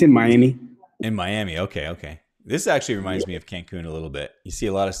 It's in Miami. In Miami. Okay. Okay. This actually reminds me of Cancun a little bit. You see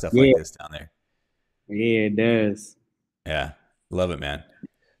a lot of stuff like this down there. Yeah, it does. Yeah. Love it, man.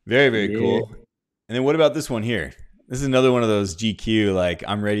 Very, very cool. And then what about this one here? This is another one of those GQ, like,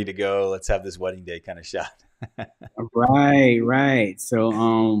 I'm ready to go, let's have this wedding day kind of shot. Right.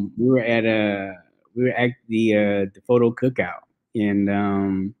 So we were at the photo cookout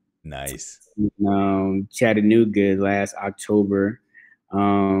in Nice. Chattanooga last October.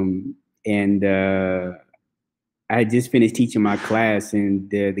 And I had just finished teaching my class, and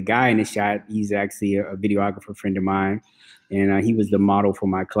the guy in the shot, he's actually a videographer friend of mine, and he was the model for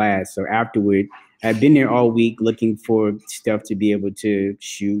my class. So afterward, I'd been there all week looking for stuff to be able to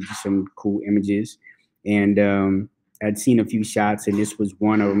shoot some cool images, and I'd seen a few shots, and this was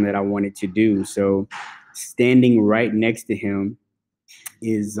one of them that I wanted to do. So standing right next to him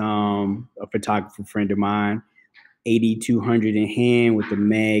is a photographer friend of mine, 8200 in hand with the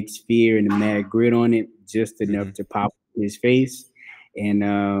MagSphere and the MagGrid on it, just enough to pop his face,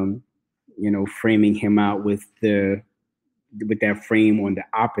 and framing him out with that frame on the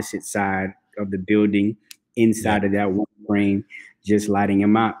opposite side of the building, inside of that one frame, just lighting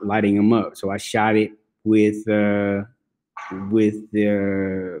him up. So I shot it with my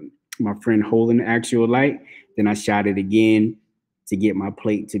friend holding the actual light. Then I shot it again to get my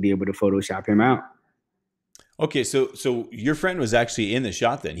plate to be able to Photoshop him out. Okay, so your friend was actually in the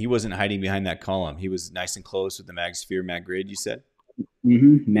shot then. He wasn't hiding behind that column. He was nice and close with the MagSphere, MagGrid, you said?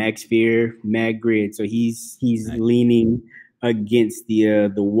 MagSphere, MagGrid. So he's nice. Leaning against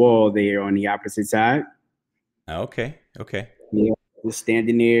the wall there on the opposite side. Okay. Yeah, just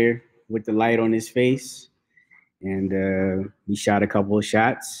standing there with the light on his face. And we shot a couple of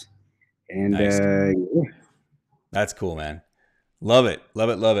shots. And nice. Yeah. That's cool, man. Love it.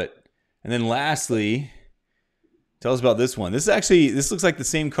 And then lastly, tell us about this one. This looks like the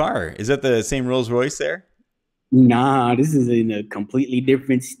same car. Is that the same Rolls Royce there? Nah, this is in a completely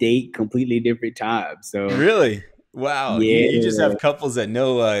different state, completely different time. So really? Wow. Yeah. You just have couples that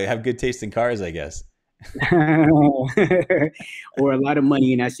have good taste in cars, I guess. Or a lot of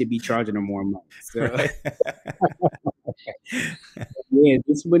money, and I should be charging them more money. So right. Yeah,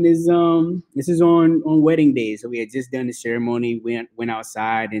 this one is on wedding day. So we had just done the ceremony, went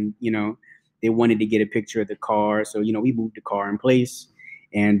outside, and they wanted to get a picture of the car. So we moved the car in place,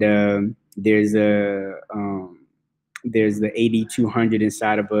 and there's the 8200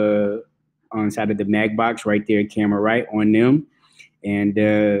 inside of the MagBox right there, camera right on them, and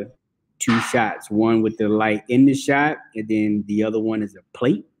 2 shots, one with the light in the shot, and then the other one is a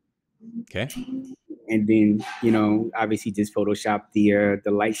plate. Okay. And then obviously just Photoshop the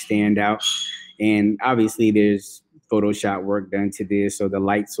light stand out, and obviously there's Photoshop work done to this. So the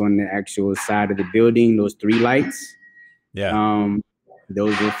lights on the actual side of the building, those 3 lights,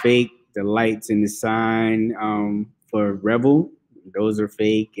 those are fake. The lights in the sign for Revel, those are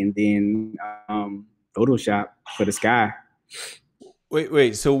fake, and then Photoshop for the sky.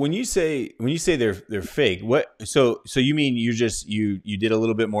 Wait. So when you say they're fake, what? So you mean you did a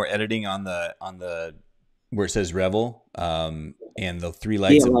little bit more editing on the where it says Revel, and the 3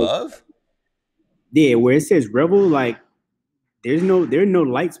 lights above? Yeah, where it says Revel, like there are no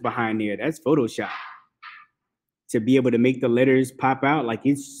lights behind there. That's Photoshop. To be able to make the letters pop out, like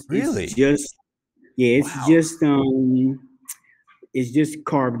it's just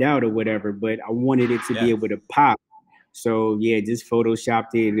carved out or whatever. But I wanted it to be able to pop. So yeah, just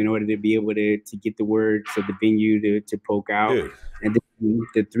Photoshopped it in order to be able to get the words of the venue to poke out. Dude. And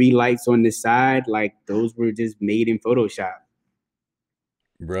the 3 lights on the side, like those were just made in Photoshop.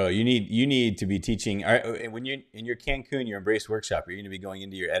 Bro, you need to be teaching. When you're in your Cancun, your Embrace workshop, are you going to be going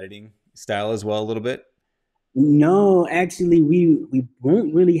into your editing style as well a little bit? No, actually, we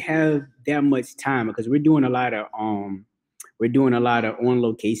won't really have that much time because we're doing a lot of on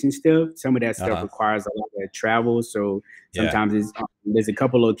location stuff. Some of that stuff requires a lot of travel. So sometimes there's a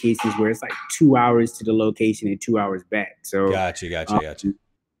couple locations where it's like 2 hours to the location and 2 hours back. So gotcha.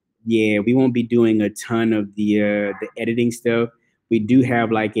 Yeah, we won't be doing a ton of the editing stuff. We do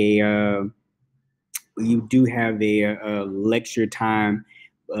have like a lecture time.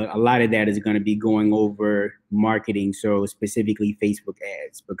 A lot of that is going to be going over marketing, so specifically Facebook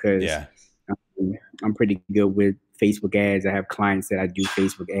ads, because I'm pretty good with Facebook ads. I have clients that I do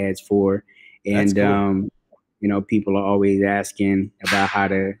Facebook ads for, and cool. People are always asking about how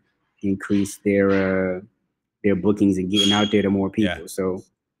to increase their bookings and getting out there to more people. So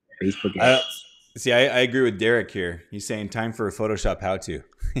Facebook ads. See, I agree with Derek here. He's saying time for a Photoshop how-to.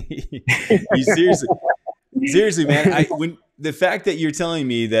 You seriously, man. When the fact that you're telling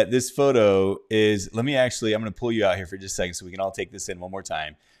me that this photo is, I'm going to pull you out here for just a second so we can all take this in one more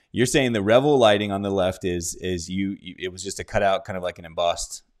time. You're saying the Revel lighting on the left is it was just a cutout, kind of like an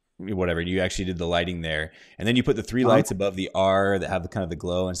embossed whatever. You actually did the lighting there, and then you put the 3 lights above the R that have the kind of the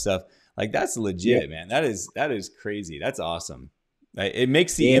glow and stuff. Like that's legit, man. That is crazy. That's awesome. It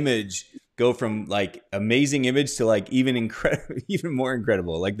makes the image go from like amazing image to like even more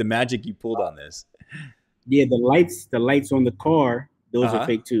incredible. Like the magic you pulled on this. Yeah, the lights on the car, those are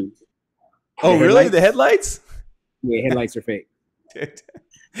fake too. Oh, really? The headlights? Yeah, headlights are fake. Dude.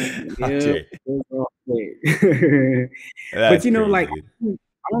 Yeah, those are all fake. But you know, crazy, like dude.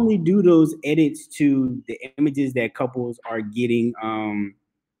 I only do those edits to the images that couples are getting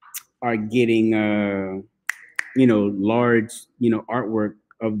you know, large, you know, artwork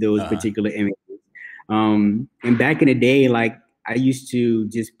of those particular images. And back in the day, like I used to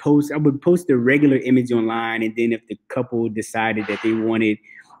just I would post a regular image online, and then if the couple decided that they wanted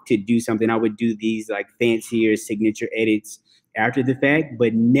to do something, I would do these like fancier signature edits after the fact,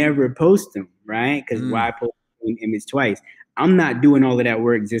 but never post them, right? Because why post an image twice? I'm not doing all of that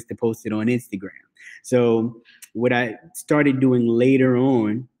work just to post it on Instagram. So what I started doing later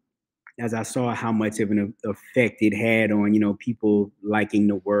on, as I saw how much of an effect it had on, you know, people liking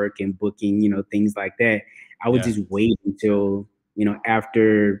the work and booking, you know, things like that, I would just wait until, you know,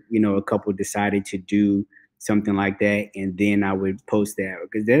 after, you know, a couple decided to do something like that, and then I would post that,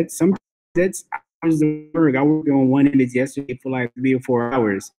 because that's hours of work. I worked on one image yesterday for like 3 or 4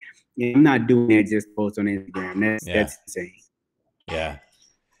 hours. Yeah, I'm not doing that just to post on Instagram. That's insane. Yeah.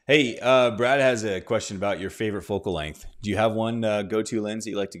 Hey, Brad has a question about your favorite focal length. Do you have one go-to lens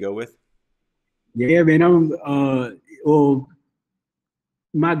that you like to go with? Yeah, man. Well,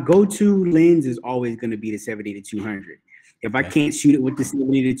 my go-to lens is always going to be the 70-200. If I can't shoot it with the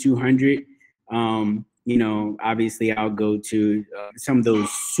 70-200, you know, obviously I'll go to some of those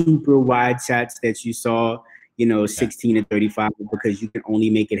super wide shots that you saw, you know, 16-35, because you can only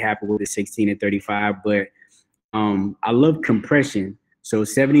make it happen with a 16-35. But I love compression. So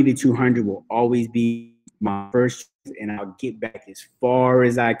 70-200 will always be my first, and I'll get back as far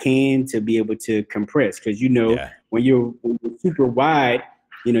as I can to be able to compress. Because, you know, when you're super wide,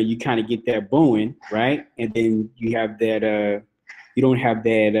 you know, you kind of get that bowing, right? And then you have that, you don't have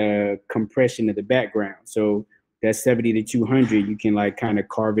that compression of the background. So that 70-200, you can like kind of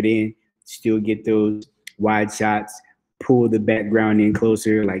carve it in, still get those wide shots, pull the background in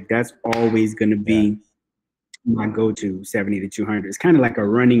closer. Like that's always going to be my go-to 70-200. It's kind of like a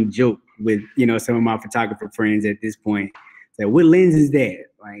running joke with, you know, some of my photographer friends at this point. It's like, what lens is that?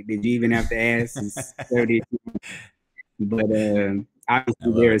 Like, did you even have to ask? It's 70-200. But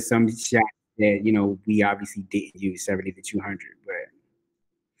obviously there are some shots that, you know, we obviously didn't use 70-200, but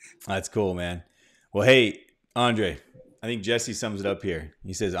that's cool, man. Well, hey, Andre, I think Jesse sums it up here.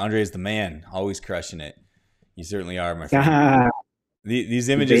 He says, Andre is the man, always crushing it. You certainly are, my friend. These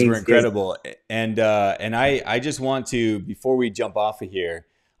images were incredible. And I just want to, before we jump off of here,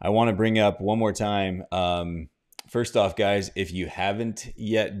 I want to bring up one more time. First off, guys, if you haven't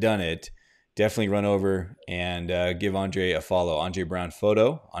yet done it, definitely run over and give Andre a follow, Andre Brown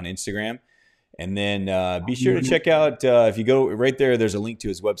Photo on Instagram. And then be sure to check out, if you go right there, there's a link to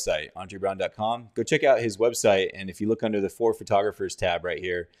his website, andrebrown.com. Go check out his website. And if you look under the For Photographers tab right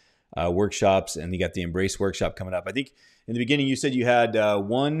here, workshops, and you got the Embrace workshop coming up. I think in the beginning you said you had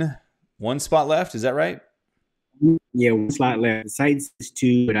one spot left. Is that right? Yeah, one slot left. The site says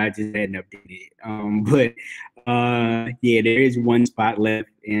 2, but I just hadn't updated it. Yeah, there is one spot left,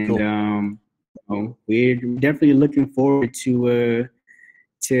 and cool. We're definitely looking forward to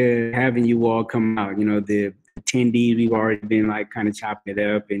having you all come out. You know, the attendees, we've already been like kind of chopping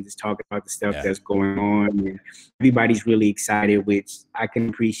it up and just talking about the stuff that's going on, and everybody's really excited, which I can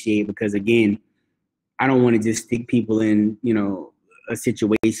appreciate, because again, I don't want to just stick people in, you know, a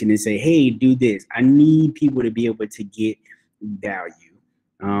situation and say, hey, do this. I need people to be able to get value.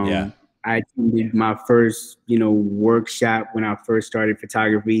 I attended my first, you know, workshop when I first started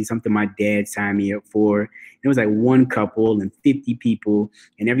photography, something my dad signed me up for. It was like one couple and 50 people,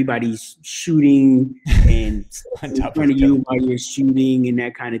 and everybody's shooting and in front of you while you're shooting and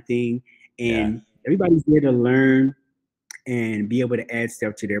that kind of thing. And everybody's there to learn and be able to add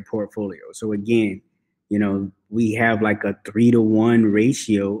stuff to their portfolio. So again, you know, we have like a 3-to-1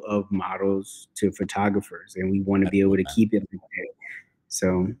 ratio of models to photographers, and we want to be able to keep it like that.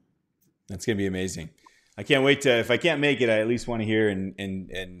 So that's going to be amazing. I can't wait to, if I can't make it, I at least want to hear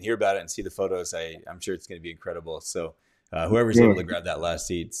and hear about it and see the photos. I'm sure it's going to be incredible. So whoever's able to grab that last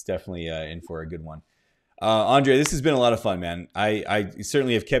seat, it's definitely in for a good one. Andre, this has been a lot of fun, man. I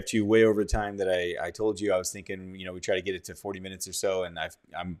certainly have kept you way over the time that I told you. I was thinking, we try to get it to 40 minutes or so, and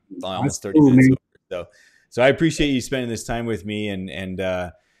I'm almost 30 minutes over. So I appreciate you spending this time with me, and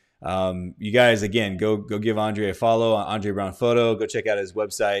you guys, again, go give Andre a follow on Andre Brown Photo. Go check out his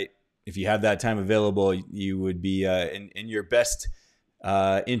website. If you have that time available, you would be in your best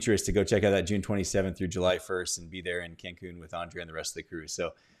interest to go check out that June 27th through July 1st and be there in Cancun with Andre and the rest of the crew. So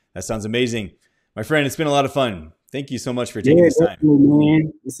that sounds amazing. My friend, it's been a lot of fun. Thank you so much for taking this time.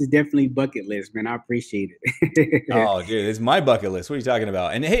 Man. This is definitely bucket list, man. I appreciate it. Oh, dude, it's my bucket list. What are you talking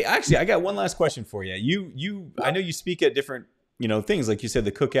about? And hey, actually, I got one last question for you. I know you speak at different, things, like you said,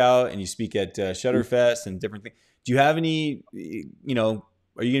 the cookout, and you speak at Shutterfest and different things. Do you have any, are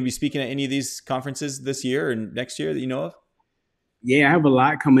you going to be speaking at any of these conferences this year or next year that you know of? Yeah, I have a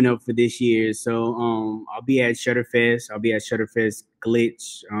lot coming up for this year. So I'll be at Shutterfest. I'll be at Shutterfest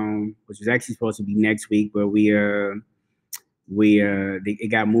Glitch, which was actually supposed to be next week, but it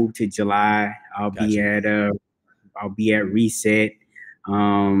got moved to July. I'll be at Reset.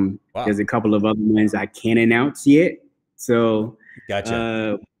 Wow. There's a couple of other ones I can't announce yet. So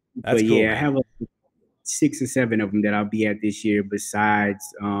gotcha. That's cool, man. I have 6 or 7 of them that I'll be at this year besides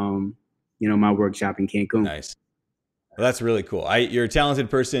my workshop in Cancun. Nice. Well, that's really cool. You're a talented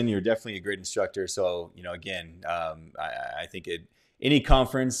person. You're definitely a great instructor. So, again, I think any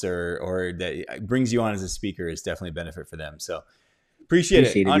conference or that brings you on as a speaker is definitely a benefit for them. So appreciate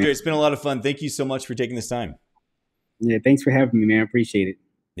it. Andre, man. It's been a lot of fun. Thank you so much for taking this time. Yeah, thanks for having me, man. I appreciate it.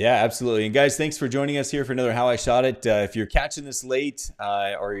 Yeah, absolutely. And guys, thanks for joining us here for another How I Shot It. If you're catching this late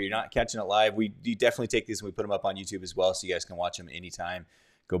or you're not catching it live, we definitely take these and we put them up on YouTube as well, so you guys can watch them anytime.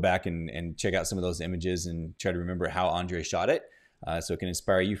 Go back and check out some of those images and try to remember how Andre shot it, so it can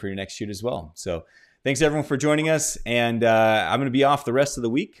inspire you for your next shoot as well. So thanks everyone for joining us, and I'm going to be off the rest of the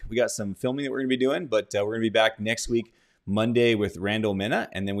week. We got some filming that we're going to be doing, but we're going to be back next week, Monday, with Randall Mena,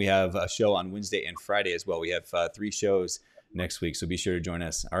 and then we have a show on Wednesday and Friday as well. We have 3 shows next week, so be sure to join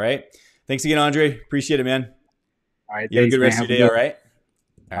us. All right. Thanks again, Andre. Appreciate it, man. All right. You have a good rest of your day. All right.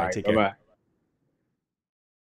 All right. Take care. Bye-bye.